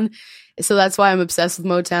Motown, so that's why I'm obsessed with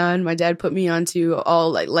Motown. My dad put me onto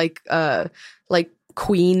all like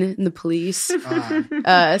Queen and the Police.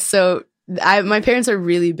 So my parents are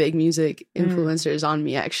really big music influencers on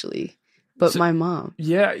me actually. But my mom.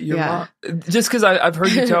 Yeah, your mom. Just because I've heard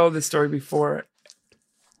you tell this story before.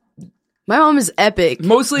 My mom is epic.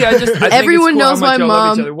 Mostly, I think everyone it's cool knows how much my y'all love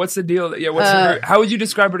mom. each other. What's the deal? Yeah, how would you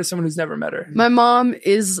describe her to someone who's never met her? My mom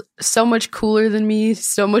is so much cooler than me,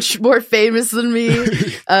 so much more famous than me.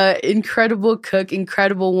 Incredible cook,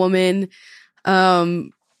 incredible woman. I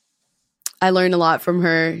learned a lot from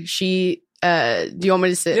her. She. Do you want me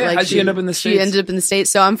to say? Yeah, how'd she end up in the States? She ended up in the States.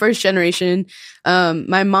 So I'm first generation.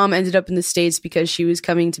 My mom ended up in the States because she was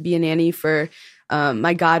coming to be a nanny for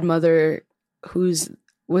my godmother,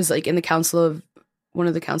 was like in the council of one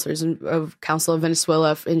of the counselors of Council of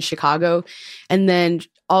Venezuela in Chicago, and then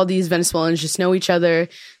all these Venezuelans just know each other.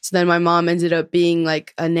 So then my mom ended up being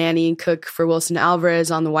like a nanny and cook for Wilson Alvarez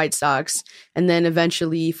on the White Sox, and then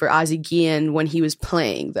eventually for Ozzie Guillen when he was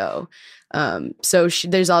playing though. So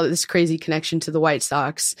there's all this crazy connection to the White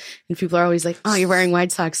Sox, and people are always like, "Oh, you're wearing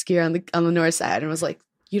White Sox gear on the north side," and I was like,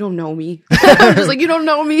 "You don't know me." I'm just like, "You don't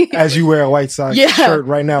know me." As you wear a White Sox shirt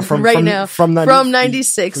right now from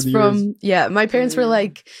 96. My parents were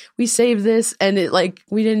like, "We saved this, and it like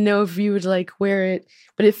we didn't know if you would like wear it,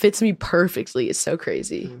 but it fits me perfectly." It's so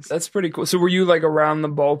crazy. That's pretty cool. So were you like around the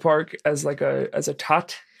ballpark as a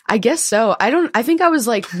tot? I guess so. I think I was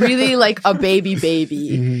like really like a baby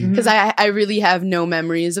because I really have no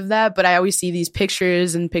memories of that, but I always see these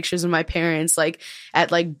pictures of my parents like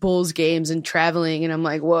at like Bulls games and traveling, and I'm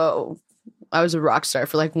like, whoa, I was a rock star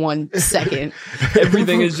for like 1 second.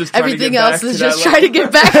 Everything is just everything else is just trying to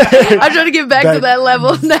get back. I'm trying to get back to that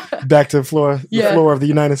level now. Back to the floor of the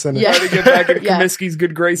United Center. Yeah. Trying to get back into Comiskey's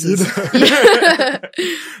good graces.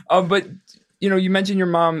 But you mentioned your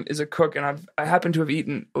mom is a cook, and I happen to have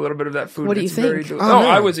eaten a little bit of that food. What do you think?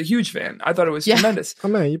 I was a huge fan. I thought it was tremendous. Oh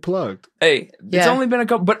man, you plugged. Hey, it's only been a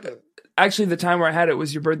couple, but actually the time where I had it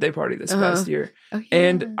was your birthday party this past year. Oh, yeah.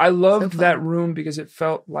 And I loved that room because it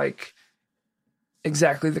felt like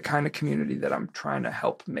exactly the kind of community that I'm trying to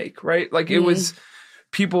help make, right? Like it was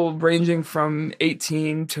people ranging from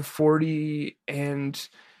 18 to 40 and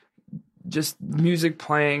just music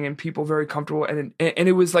playing and people very comfortable, and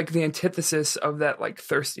it was like the antithesis of that like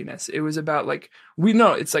thirstiness. It was about like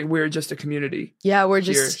it's like we're just a community. Yeah, we're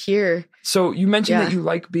just here. So you mentioned that you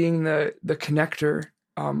like being the connector,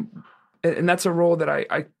 and that's a role that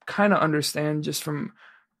I kind of understand just from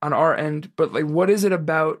on our end. But like, what is it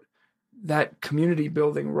about that community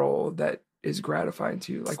building role that is gratifying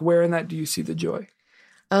to you? Like, where in that do you see the joy?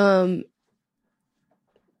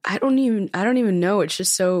 I don't even know. It's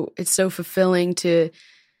just it's so fulfilling to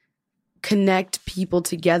connect people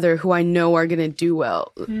together who I know are going to do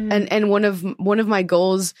well. And one of my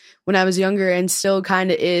goals when I was younger and still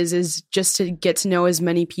kind of is just to get to know as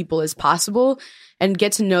many people as possible and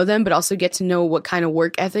get to know them, but also get to know what kind of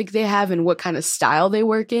work ethic they have and what kind of style they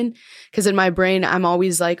work in. Because in my brain, I'm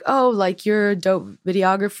always like, oh, like you're a dope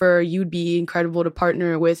videographer. You'd be incredible to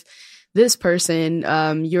partner with this person.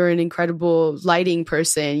 You're an incredible lighting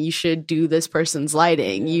person. You should do this person's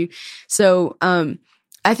lighting.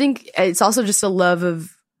 I think it's also just a love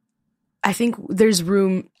of, I think there's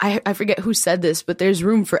room. I forget who said this, but there's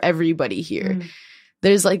room for everybody here.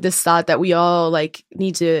 there's like this thought that we all like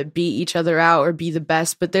need to beat each other out or be the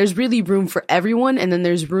best, but there's really room for everyone. And then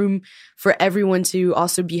there's room for everyone to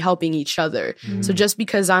also be helping each other. So just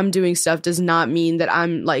because I'm doing stuff does not mean that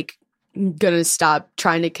I'm like gonna stop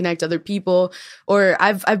trying to connect other people. Or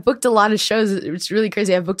I've booked a lot of shows. It's really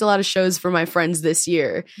crazy. I've booked a lot of shows for my friends this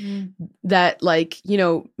year that like, you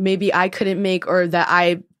know, maybe I couldn't make, or that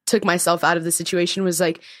I took myself out of the situation. Was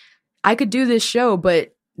like, I could do this show,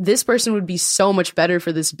 but this person would be so much better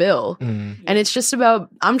for this bill. And it's just about,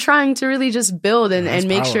 I'm trying to really just build and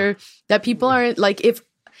make sure that people aren't like, if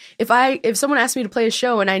someone asks me to play a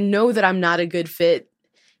show and I know that I'm not a good fit,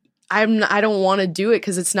 I don't want to do it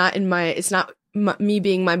because it's not me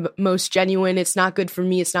being my most genuine. It's not good for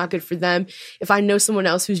me. It's not good for them. If I know someone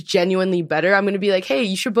else who's genuinely better, I'm going to be like, hey,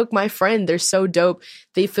 you should book my friend. They're so dope.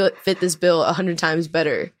 They fit this bill 100 times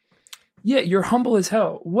better. Yeah, you're humble as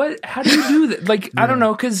hell. How do you do that? Like, I don't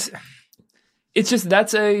know, because it's just,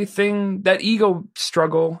 that's a thing, that ego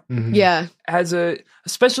struggle. Yeah.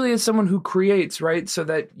 Especially as someone who creates, right? So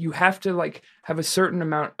that you have to like have a certain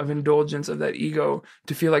amount of indulgence of that ego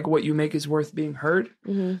to feel like what you make is worth being heard.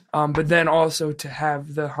 But then also to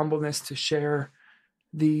have the humbleness to share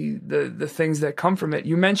the things that come from it.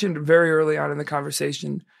 You mentioned very early on in the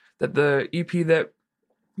conversation that the EP that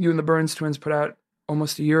you and the Burns Twins put out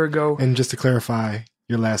almost a year ago. And just to clarify,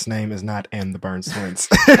 your last name is not and the Burns Twins.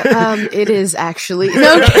 It is actually.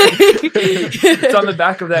 No, it's on the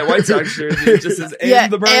back of that White Sox jersey. It just says and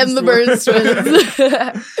the Burns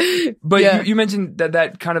Twins. But you mentioned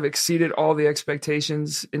that kind of exceeded all the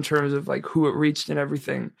expectations in terms of like who it reached and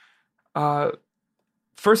everything.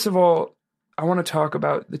 First of all, I want to talk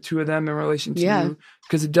about the two of them in relation to you,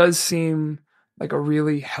 because it does seem like a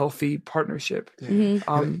really healthy partnership. And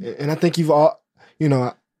I think you've all, you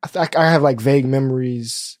know, I have like vague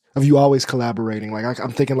memories of you always collaborating. Like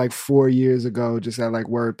I'm thinking like 4 years ago, just at like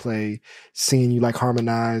Wordplay, seeing you like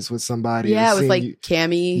harmonize with somebody. Yeah, with like you,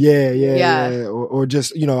 Cammy. Yeah. Or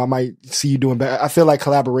just, you know, I might see you doing better. I feel like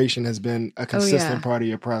collaboration has been a consistent part of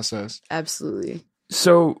your process. Absolutely.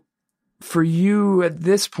 So for you at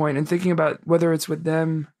this point, and thinking about whether it's with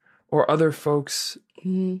them or other folks,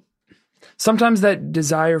 sometimes that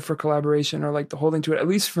desire for collaboration or like the holding to it, at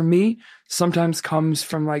least for me, sometimes comes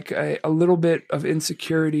from like a little bit of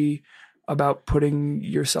insecurity about putting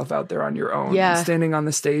yourself out there on your own, and standing on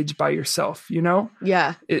the stage by yourself, you know?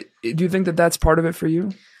 Yeah. Do you think that that's part of it for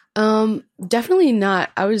you? Definitely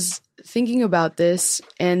not. I was thinking about this,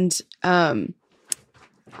 and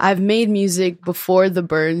I've made music before the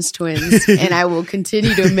Burns Twins, and I will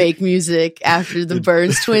continue to make music after the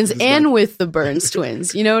Burns Twins and with the Burns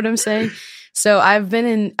Twins. You know what I'm saying? So I've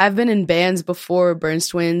been in bands before Burns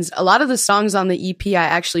Twins. A lot of the songs on the EP I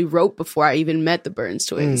actually wrote before I even met the Burns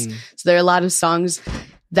Twins. So there are a lot of songs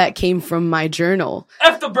that came from my journal.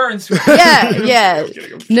 F the Burns Twins. Yeah.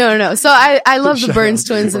 No. So I love the Burns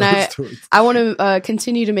Twins, and I want to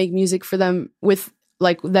continue to make music for them, with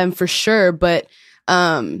like them for sure. But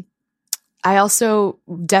I also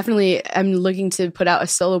definitely am looking to put out a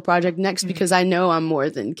solo project next, because I know I'm more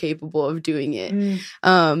than capable of doing it.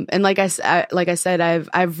 And like I said,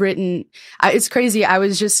 I've written. It's crazy. I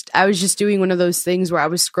was just doing one of those things where I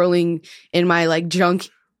was scrolling in my like junk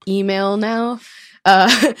email now,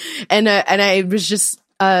 and I was just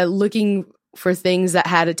looking for things that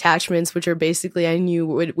had attachments, which are basically I knew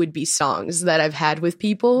would be songs that I've had with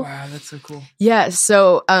people. Wow, that's so cool. Yeah.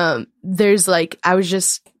 So there's like, I was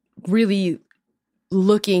just really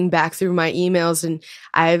looking back through my emails, and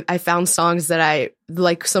I found songs that I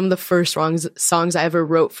like, some of the first songs I ever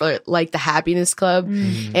wrote for like the Happiness Club.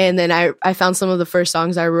 And then I found some of the first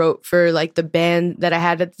songs I wrote for like the band that I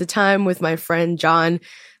had at the time with my friend John.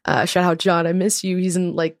 Shout out John, I miss you. He's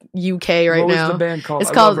in like UK right now. What was the band called?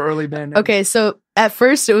 It's called Early Band names. Okay, so at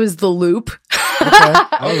first it was The Loop. Okay,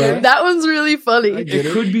 all right. That one's really funny.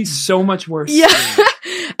 It could be so much worse. Yeah.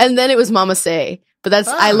 And then it was Mama Say. But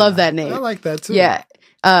I love that name. I like that too. Yeah.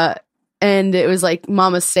 And it was like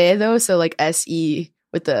Mama Say though, so like SE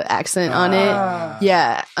with the accent on it.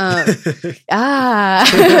 Yeah.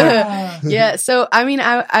 Yeah. So I mean,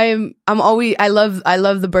 I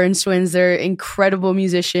love the Burns Twins. They're incredible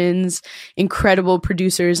musicians, incredible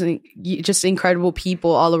producers, and just incredible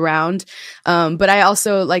people all around. But I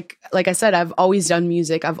also like I said, I've always done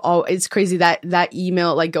music. It's crazy that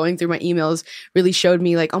email, like going through my emails, really showed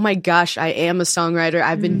me like, oh my gosh, I am a songwriter.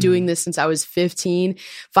 I've been doing this since I was 15,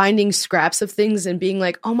 finding scraps of things and being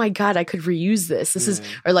like, oh my God, I could reuse this. This is,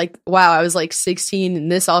 or like, wow, I was like 16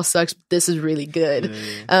 and this all sucks, but this is really good.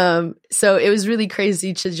 So it was really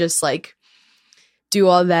crazy to just like do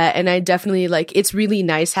all that. And I definitely like, it's really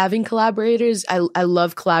nice having collaborators. I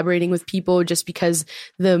love collaborating with people just because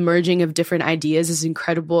the merging of different ideas is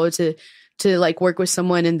incredible. To like work with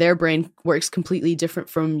someone and their brain works completely different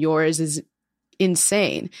from yours is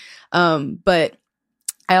insane. But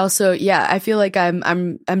I also, I feel like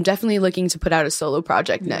I'm definitely looking to put out a solo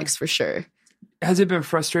project next for sure. Has it been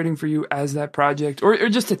frustrating for you as that project, or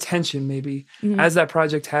just a tension maybe, as that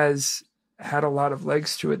project has had a lot of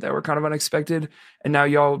legs to it that were kind of unexpected, and now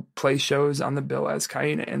y'all play shows on the bill as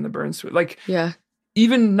Kaina and the Burns? Like,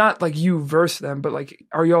 even not like you verse them, but like,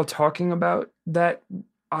 are y'all talking about that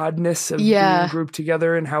oddness of being grouped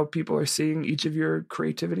together and how people are seeing each of your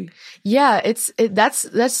creativity? That's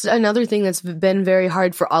another thing that's been very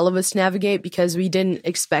hard for all of us to navigate, because we didn't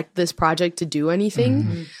expect this project to do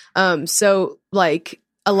anything. So like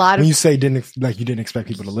a lot when of you say you didn't expect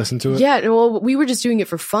people to listen to it. Yeah, well, we were just doing it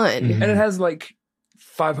for fun, and it has like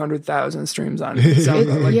 500,000 streams on it. So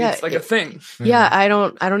it's like a thing. Yeah, I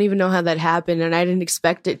don't even know how that happened, and I didn't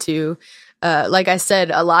expect it to. Like I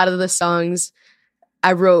said, a lot of the songs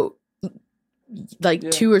I wrote like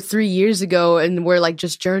 2 or 3 years ago, and were like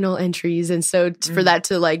just journal entries, and so for that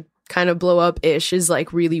to like kind of blow up ish is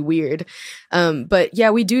like really weird. But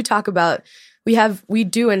yeah, we do talk about. We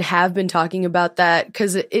do and have been talking about that,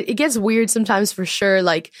 because it gets weird sometimes for sure.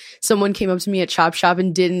 Like someone came up to me at Chop Shop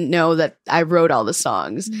and didn't know that I wrote all the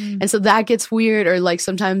songs. And so that gets weird. Or like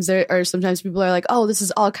sometimes people are like, oh, this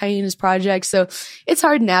is all Kaina's project. So it's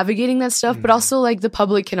hard navigating that stuff, but also like the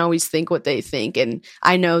public can always think what they think. And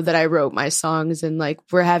I know that I wrote my songs, and like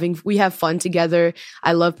we have fun together.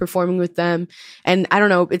 I love performing with them. And I don't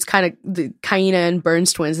know, it's kind of the Kaina and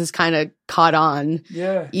Burns Twins is kind of caught on,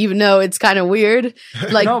 even though it's kind of weird.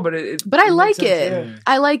 Like, no, but I like it. Yeah.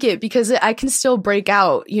 I like it because I can still break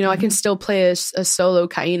out. You know, I can still play a solo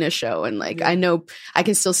Kaina show, and like I know I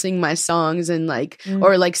can still sing my songs, and like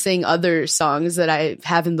or like sing other songs that I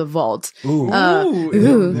have in the vault. In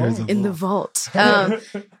the vault.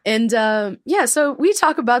 So we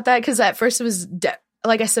talk about that, because at first it was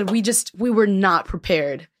like I said, we were not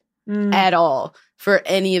prepared at all for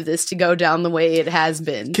any of this to go down the way it has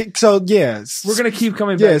been. So yes, we're gonna keep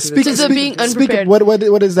coming back to this. Being unprepared. What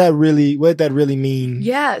does that really? What did that really mean?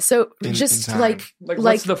 Yeah. So just like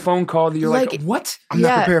what's the phone call that you're like what? I'm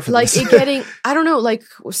not prepared for this. Like it getting. I don't know. Like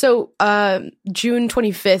so. June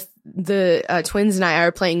 25th, the twins and I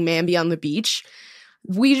are playing Mambi on the beach.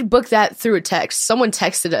 We booked that through a text. Someone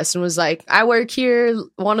texted us and was like, "I work here,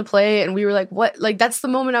 want to play," and we were like, "What?" Like that's the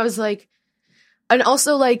moment I was like, and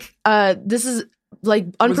also like this is. Like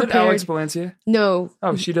unprepared. Was it Alex Valencia? No.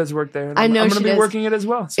 Oh, she does work there. I know I'm going to be working it as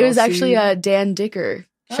well. So it was actually Dan Dicker.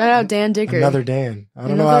 Shout out Dan Dicker. Another Dan. I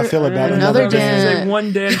don't know how I feel about another Dan. There's like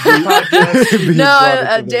one Dan podcast.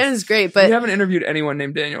 No, Dan is great, but you haven't interviewed anyone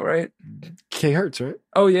named Daniel, right? K Hertz, right?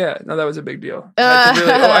 Oh yeah, no, that was a big deal.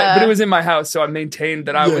 But it was in my house, so I maintained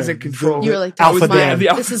that I was in control. You were like, Alpha Dan.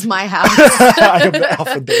 This is my house. I am the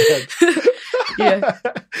Alpha Dan. Yeah.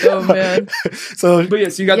 Oh man. So, but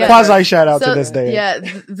yes, you got that quasi shout out to this day. Yeah,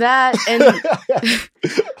 that and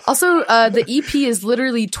also the EP is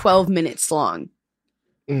literally 12 minutes long,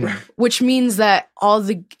 which means that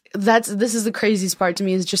this is the craziest part to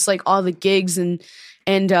me, is just like all the gigs and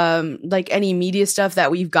like any media stuff that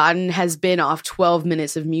we've gotten has been off 12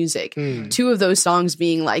 minutes of music. 2 of those songs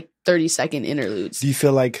being like 30-second interludes. Do you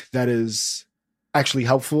feel like that is actually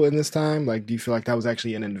helpful in this time? Like, do you feel like that was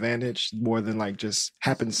actually an advantage more than like just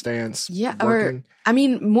happenstance? Yeah, working? or I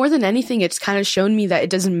mean, more than anything, it's kind of shown me that it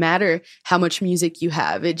doesn't matter how much music you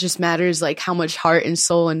have. It just matters like how much heart and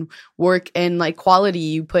soul and work and like quality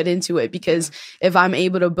you put into it. Because if I'm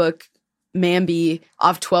able to book Mambi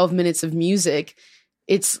off 12 minutes of music,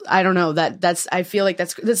 it's, I don't know, I feel like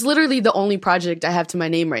that's literally the only project I have to my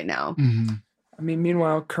name right now. I mean,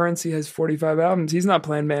 meanwhile, Currency has 45 albums. He's not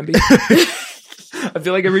playing Mambi. I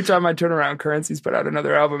feel like every time I turn around, Currency's put out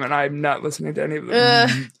another album, and I'm not listening to any of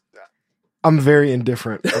them. I'm very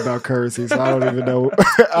indifferent about Currency, so I don't even know.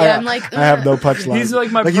 I'm like, I have no punchline. He's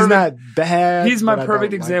like my he's not bad. He's my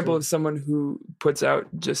perfect example of someone who puts out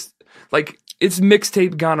just like it's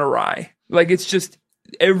mixtape gone awry. Like it's just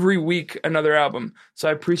every week another album. So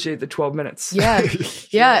I appreciate the 12 minutes. Yeah.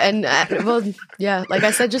 And like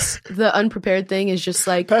I said, just the unprepared thing is just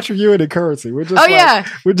like Patrick Ewing and Currency. We're just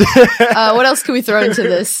what else can we throw into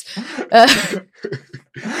this?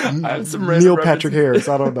 I have some Neil Patrick Harris.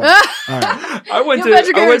 I don't know. All right. I went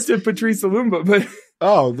to Patrice Lumumba, but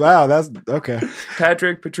oh wow, that's okay.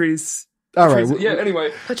 Patrick, Patrice. All right. Yeah.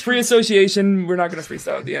 Anyway, free association. We're not going to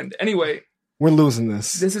freestyle at the end. Anyway. We're losing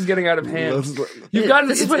this. This is getting out of hand.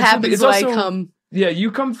 This is what happens when I come. Yeah,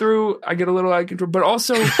 you come through. I get a little out of control, but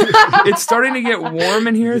also it's starting to get warm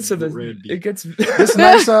in here, so it gets.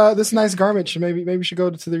 This nice garment should maybe should go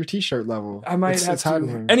to their t-shirt level. I might have it's hot in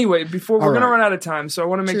to. here. Anyway, before we're gonna right. run out of time, so I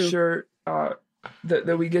want to make True. sure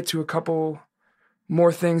that we get to a couple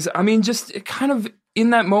more things. I mean, just kind of in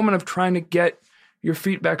that moment of trying to get your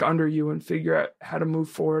feet back under you and figure out how to move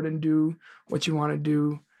forward and do what you want to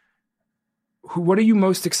do. What are you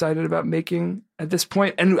most excited about making at this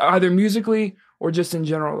point, and either musically or just in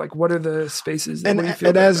general? Like, what are the spaces? And what do you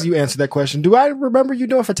feel as about you answer that question, do I remember you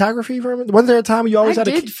doing photography? Wasn't there a time you always I had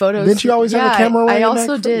did photos. Didn't you always have a camera around I your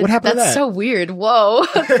also neck? did. What happened That's to that? so weird. Whoa.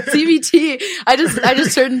 CBT. I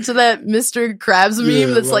just turned into that Mr. Krabs meme Yeah,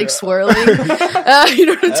 that's like- like swirling. You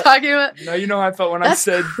know what I'm talking about? Now you know how I felt when I That's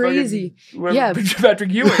said crazy. fucking, Yeah.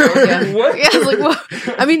 Patrick Ewing. I was like, what? Yeah, I was like,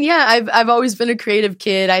 whoa. I mean, yeah, I've always been a creative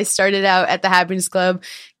kid. I started out at the Happiness Club,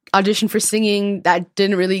 auditioned for singing. That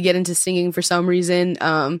didn't really get into singing for some reason.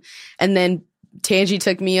 And then Tangi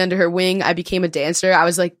took me under her wing. I became a dancer. I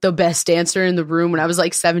was like the best dancer in the room when I was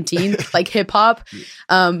like 17, like hip hop.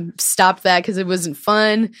 Stopped that because it wasn't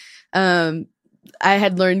fun. I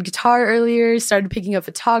had learned guitar earlier, started picking up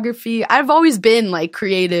photography. I've always been like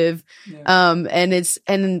creative.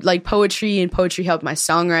 And like poetry helped my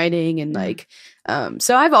songwriting and like,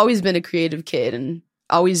 so I've always been a creative kid and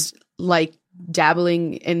always like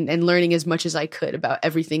dabbling and learning as much as I could about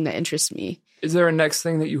everything that interests me. Is there a next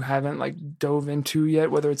thing that you haven't like dove into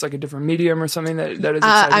yet? Whether it's like a different medium or something that is exciting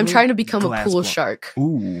I'm you? trying to become a Glass pool block. shark.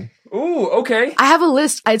 Ooh. Ooh, okay. I have a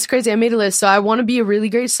list. It's crazy. I made a list. So I want to be a really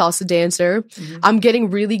great salsa dancer. I'm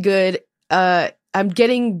getting really good. I'm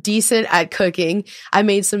getting decent at cooking. I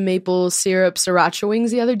made some maple syrup sriracha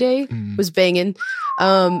wings the other day. Was banging.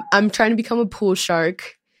 I'm trying to become a pool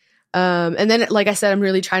shark. And then, like I said, I'm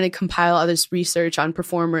really trying to compile all this research on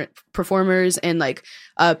performers and like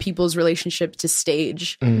people's relationship to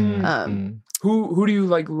stage. Who do you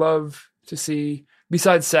like love to see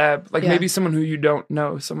besides Sab? Like Yeah. maybe someone who you don't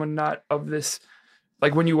know, someone not of this.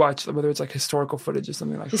 Like when you watch, whether it's like historical footage or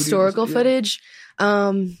something like who do you- Historical yeah. footage.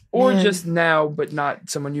 or Man. just now, but not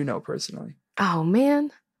someone you know personally. Oh man.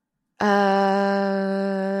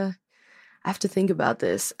 I have to think about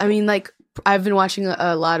this. I mean, like I've been watching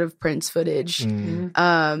a lot of Prince footage. And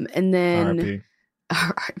then R.I.P.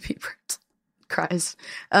 R.I.P. Prince cries.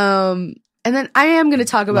 And then I am going to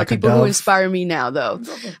talk about Like a people who dove. inspire me now, though,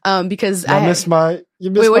 because I missed my. You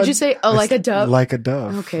missed wait. my- What'd you say? Oh, like a dove. Like a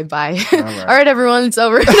dove. Okay, bye. All All right. right, everyone, it's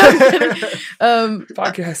over. No, I'm kidding.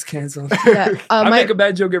 Podcast canceled. Yeah, I my- make a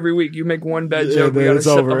bad joke every week. You make one bad Yeah, joke. We then gotta it's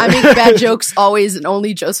shut over. the- I make bad jokes always, and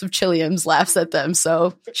only Joseph Chilliams laughs at them.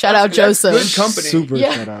 So shout out That's Joseph. good company. Super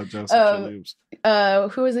Yeah. shout out Joseph Williams.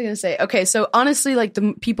 Who was I going to say? Okay, so honestly, like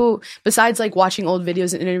the people, besides like watching old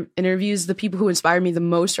videos and interviews, the people who inspire me the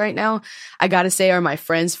most right now, I gotta say, are my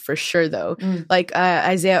friends for sure. Though, like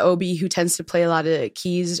Isaiah Obi, who tends to play a lot of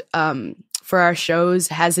keys for our shows,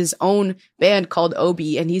 has his own band called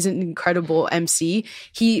Obi, and he's an incredible MC.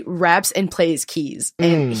 He raps and plays keys,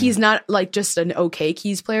 and he's not like just an okay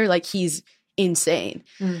keys player. Like he's insane.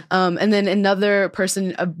 And then another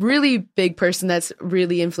person, a really big person that's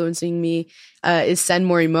really influencing me is Sen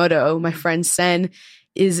Morimoto. My friend Sen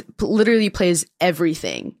literally plays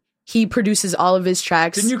everything. He produces all of his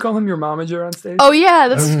tracks. Didn't you call him your momager on stage? Oh yeah,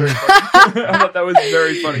 that's I thought that was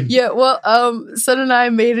very funny. yeah. Well, Sen and I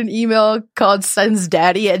made an email called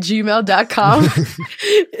sensdaddy@gmail.com.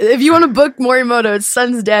 If you want to book Morimoto, it's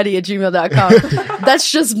sensdaddy@gmail.com. That's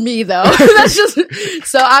just me though. That's just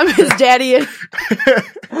so I'm his daddy and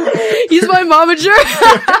he's my momager.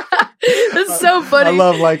 That's so funny. I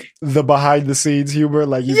love like the behind the scenes humor.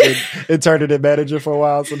 Like you've been internet manager for a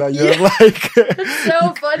while, so now you're like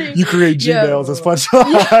so funny. you create Yeah. Gmails as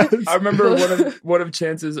punchlines. I remember one of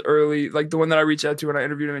Chance's early, like the one that I reached out to when I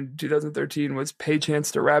interviewed him in 2013 was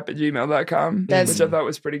paychance2rap@gmail.com, That's- which I thought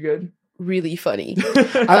was pretty good. Really funny.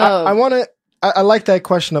 I want to. I like that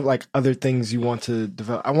question of like other things you want to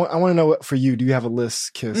develop. I want to know what for you. Do you have a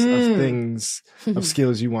list, Kiss, of things of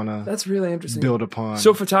skills you want to That's really interesting. build upon?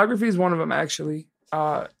 So photography is one of them, actually.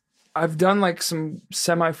 I've done like some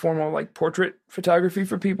semi-formal like portrait photography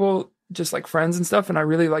for people, just like friends and stuff, and I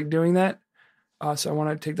really like doing that. So I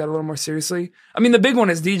want to take that a little more seriously. I mean, the big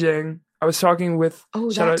one is DJing. I was talking with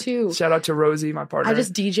shout out to Rosie, my partner. I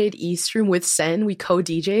just DJ'd East Room with Sen. We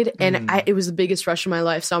co-DJ'd, and it was the biggest rush of my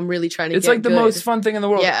life. So I'm really trying to. It's get like the good. most fun thing in the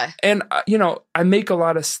world. Yeah. And I make a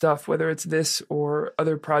lot of stuff, whether it's this or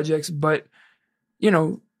other projects, but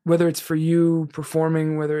whether it's for you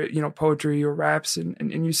performing, whether poetry or raps,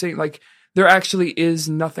 and you say like there actually is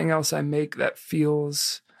nothing else I make that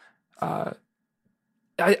feels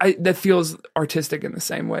I that feels artistic in the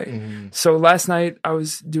same way. Mm-hmm. So last night I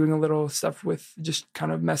was doing a little stuff with just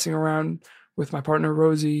kind of messing around with my partner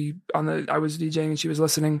Rosie I was DJing and she was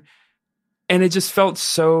listening, and it just felt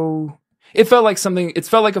so. It felt like something. It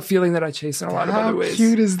felt like a feeling that I chase in a lot of other ways. How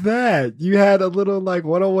cute is that? You had a little like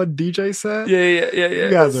 101 DJ set. Yeah. You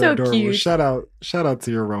guys are So adorable. cute. Shout out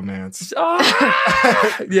to your romance.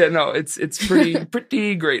 Yeah, no, it's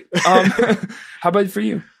pretty great. How about for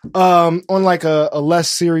you? On like a less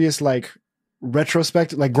serious like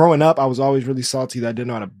retrospective, like growing up, I was always really salty that I didn't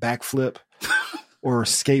know how to backflip or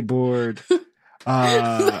skateboard.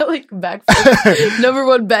 Like backflip. Number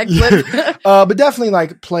one backflip. But definitely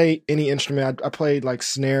like play any instrument. I played like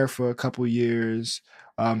snare for a couple years.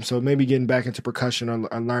 So maybe getting back into percussion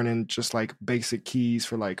or learning just like basic keys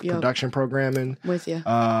for like Yep. production programming, With you.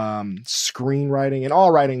 screenwriting and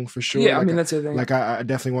all writing for sure. Yeah, I Like, mean that's the thing. like I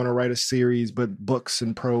definitely want to write a series, but books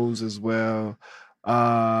and prose as well.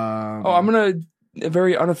 I'm gonna a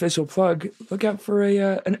very unofficial plug. Look out for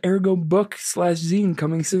an Ergo book /zine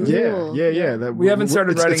coming soon. Yeah, yeah. That We haven't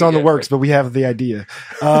started writing It's on it the yet, works, but we have the idea.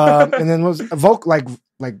 And then was vocal,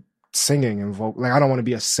 like singing and vocal. Like I don't want to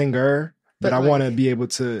be a singer, but But I like- want to be able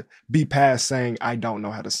to be past saying I don't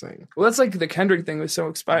know how to sing. Well, that's like the Kendrick thing was so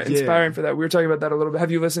inspiring for that. We were talking about that a little bit.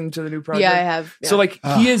 Have you listened to the new project? Yeah, I have. So like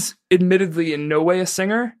he is admittedly in no way a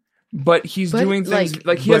singer, but he's But, doing things like-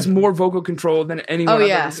 like he has more vocal control than anyone Oh, I've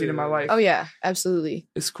yeah. ever seen in my life. Oh yeah, absolutely.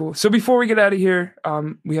 It's cool. So before we get out of here,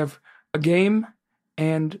 we have a game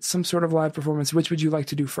and some sort of live performance. Which would you like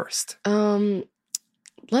to do first?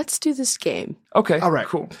 Let's do this game. Okay. All right.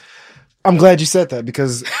 Cool. I'm glad you said that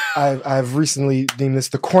because I've recently deemed this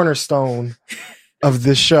the cornerstone of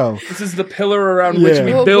this show. This is the pillar around which Yeah.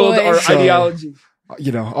 we Oh, build boy. our So- ideology.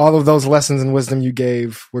 You know, all of those lessons and wisdom you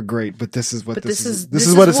gave were great, but this is what But this is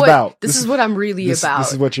this what it's about. This is what I'm really about.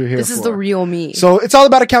 This is what you're here This for. is the real me. So it's all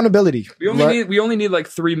about accountability. We only need like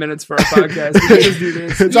 3 minutes for our podcast. We can just do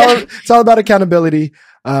this. It's all about accountability.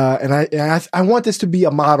 And I want this to be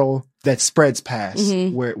a model that spreads past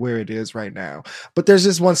Mhm. where it is right now. But there's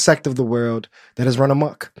just one sect of the world that has run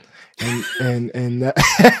amok. And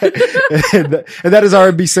that, and that is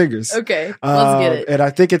R&B singers. Okay, let's get it. And I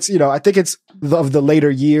think it's of the later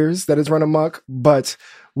years that it's run amok, but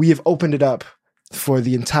we have opened it up for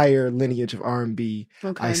the entire lineage of R&B.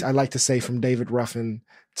 Okay. I like to say from David Ruffin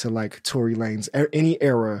to like Tory Lanez, any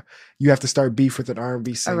era, you have to start beef with an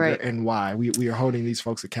R&B singer, right. and why. We are holding these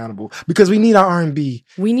folks accountable because we need our R&B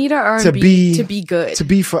We need our to R&B be- to be good. to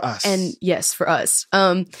be for us. And yes, for us.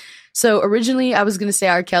 So originally I was gonna say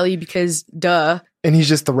R. Kelly because duh. And he's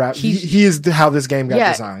just the rap. He is how this game got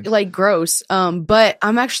Yeah, designed. like gross. But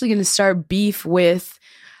I'm actually gonna start beef with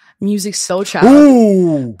Music Soul Child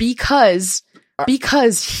Ooh. because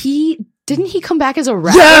he didn't he come back as a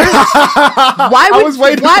rapper? Yeah. Why I would was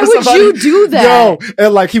waiting why for would somebody- you do that? Yo,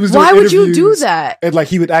 and like he was doing Why would you do interviews, that? And like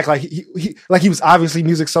he would act like he like he was obviously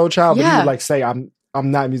Music Soul Child, but he Yeah. would like say I'm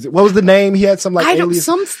not music. What was the name? He had some like I don't alias.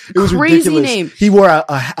 some It was crazy ridiculous. name. He wore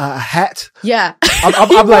a hat. Yeah.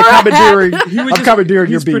 I'm like commandeering. He was I'm commandeering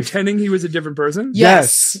your he's beef. pretending he was a different person.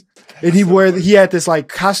 Yes. And he had this like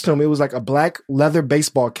costume. It was like a black leather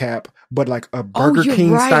baseball cap, but like a Burger you're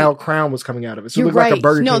King right. style crown was coming out of it. So You're it looked like right. a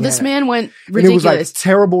Burger No, King this hat. man went And it was ridiculous. like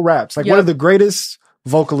terrible raps. Like Yep. one of the greatest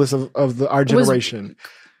vocalists of our generation.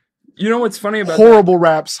 You know what's funny about Horrible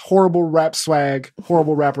raps, horrible rap swag,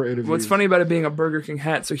 horrible rapper interviews. What's funny about it being a Burger King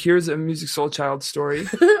hat? So here's a Music Soul Child story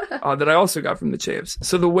that I also got from the Chaves.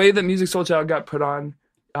 So the way that Music Soul Child got put on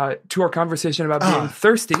to our conversation about being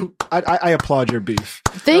thirsty. I applaud your beef.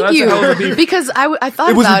 Thank that's a you. hell of a beef. Because I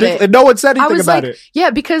thought It was about ridiculous. it. And no one said I anything was about like, it.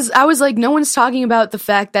 yeah, because I was like, no one's talking about the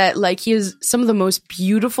fact that like he has some of the most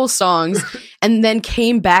beautiful songs and then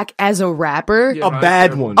came back as a rapper, Yeah, A no,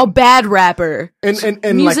 bad that's one. a bad rapper. And like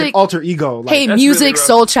an Music- alter ego. Like, Hey, that's music, really rough.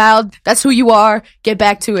 soul child, that's who you are. Get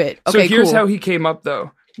back to it. Okay, So here's cool. how he came up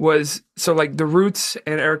though. Was so like the Roots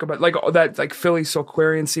and Erica, but like all that like Philly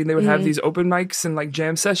Soulquarian scene, they would Mm-hmm. have these open mics and like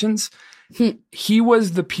jam sessions. He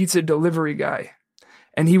was the pizza delivery guy.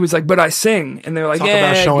 And he was like, but I sing. And they're like, Talk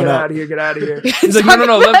yeah, about showing get up. out of here, get out of here. He's like,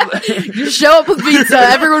 no. You show up with pizza,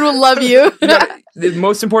 everyone will love you. The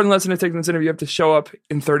most important lesson to take in this interview, you have to show up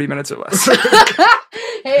in 30 minutes or less.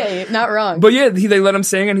 Hey, not wrong. But yeah, they let him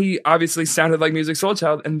sing, and he obviously sounded like Music Soul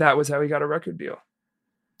Child, and that was how he got a record deal.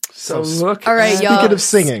 So look. All right, Speaking y'all. of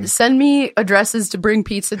singing. Send me addresses to bring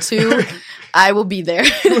pizza to. I will be there.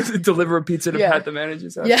 Deliver a pizza to Yeah. Pat the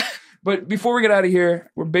manager's house. Yeah. But before we get out of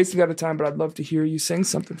here, we're basically out of time, but I'd love to hear you sing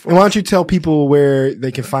something for And why us. don't you tell people where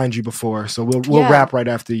they can find you before? So we'll Yeah. wrap right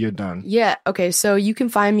after you're done. Yeah. Okay. So you can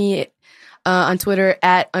find me on Twitter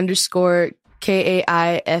at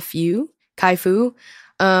 _KAIFU, Kaifu.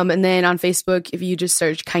 And then on Facebook, if you just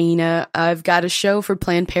search Kaina, I've got a show for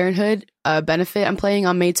Planned Parenthood benefit I'm playing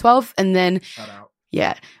on May 12th. And then,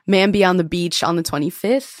 yeah, Man Beyond the Beach on the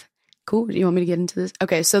 25th. Cool. Do you want me to get into this?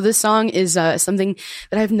 Okay, so this song is something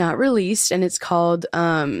that I've not released, and it's called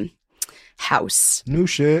House. New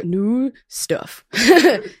shit. New stuff.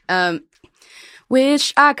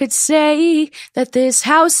 Wish I could say that this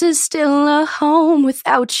house is still a home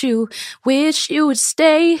without you. Wish you would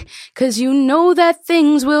stay, 'cause you know that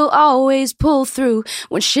things will always pull through.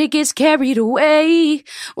 When shit gets carried away,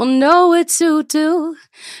 we'll know what to do.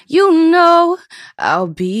 You know I'll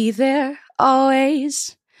be there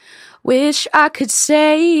always. Wish I could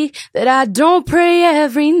say that I don't pray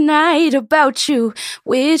every night about you.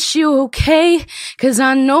 Wish you okay, 'cause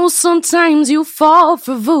I know sometimes you fall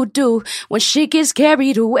for voodoo. When shit gets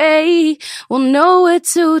carried away, we'll know what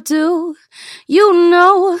to do. You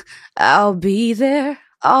know I'll be there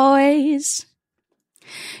always.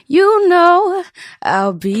 You know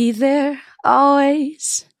I'll be there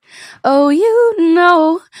always. Oh, you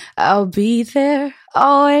know I'll be there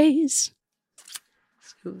always.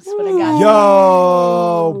 That's what I got.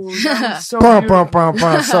 Yo, So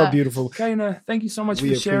so beautiful. Kaina, thank you so much We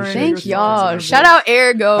for sharing. appreciate your Thank you. thoughts y'all. about Shout it. out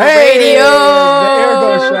Ergo Hey, Radio. the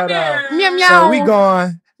Ergo shout out. Meow, meow. So we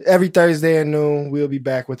gone every Thursday at noon. We'll be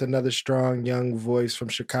back with another strong young voice from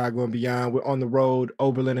Chicago and beyond. We're on the road,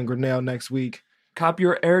 Oberlin and Grinnell next week. Cop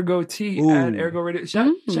your Ergo tea Ooh. at Ergo Radio.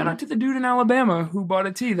 Shout out to the dude in Alabama who bought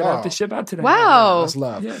a tea that I have to Oh. ship out today. Wow. That's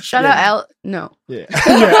love. Yeah. Shout out Al. No. Yeah.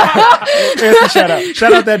 Anthony,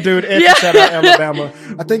 shout out that dude. Anthony, shout out Alabama.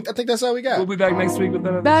 I think that's all we got. We'll be back next week with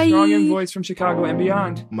another Bye. strong young voice from Chicago and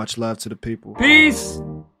beyond. Much love to the people. Peace.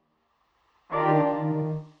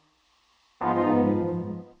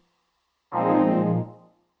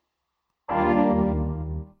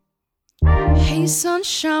 Hey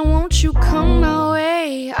sunshine, won't you come my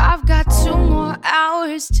way? I've got 2 more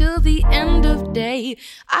hours till the end of day.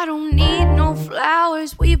 I don't need no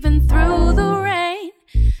flowers, we've been through the rain.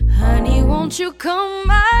 Honey, won't you come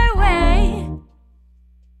my way?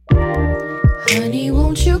 Honey,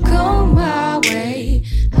 won't you come my way?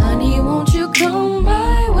 Honey, won't you come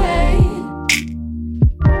my way?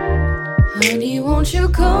 Honey, won't you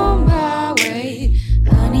come my way?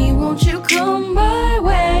 Honey, won't you come my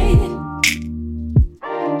way?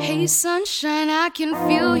 Hey sunshine, I can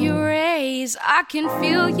feel your rays. I can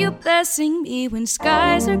feel you blessing me when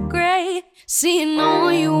skies are gray. Seeing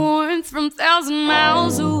all your warmth from 1,000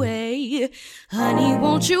 miles away. Honey,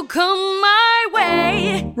 won't you come my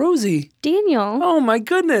way? Rosie. Daniel. Oh my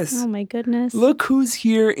goodness. Oh my goodness. Look who's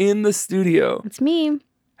here in the studio. It's me.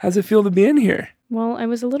 How's it feel to be in here? Well, I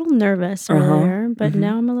was a little nervous earlier, but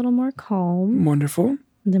now I'm a little more calm. Wonderful.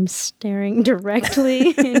 And I'm staring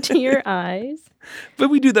directly into your eyes. But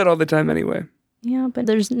we do that all the time anyway. Yeah, but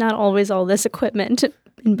there's not always all this equipment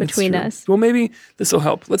in That's between true. us. Well, maybe this will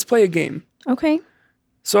help. Let's play a game. Okay.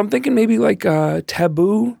 So I'm thinking maybe like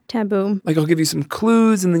taboo. Taboo. Like I'll give you some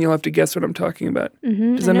clues and then you'll have to guess what I'm talking about.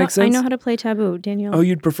 Mm-hmm. Does that make sense? I know how to play taboo, Daniel. Oh,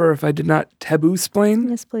 you'd prefer if I did not taboo-splain?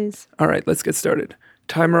 Yes, please. All right, let's get started.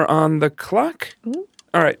 Timer on the clock. Ooh.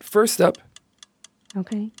 All right, first up,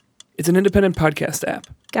 Okay. it's an independent podcast app.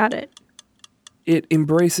 Got it. It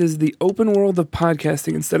embraces the open world of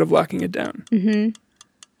podcasting instead of locking it down. Mm-hmm.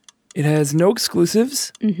 It has no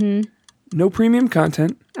exclusives, no premium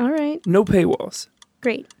content, All right. no paywalls.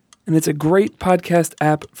 Great. And it's a great podcast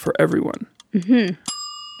app for everyone. Do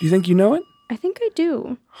you think you know it? I think I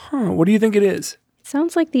do. Huh, what do you think it is? It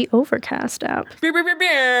sounds like the Overcast app.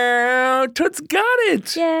 Toots got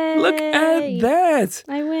it! Yay! Look at that!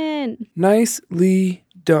 I win. Nicely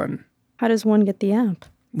done. How does one get the app?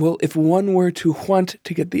 Well, if one were to want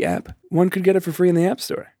to get the app, one could get it for free in the App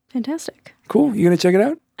Store. Fantastic. Cool. You gonna check it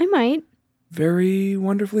out? I might. Very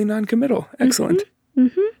wonderfully non-committal. Excellent.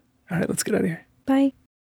 Mm-hmm. All right, let's get out of here. Bye.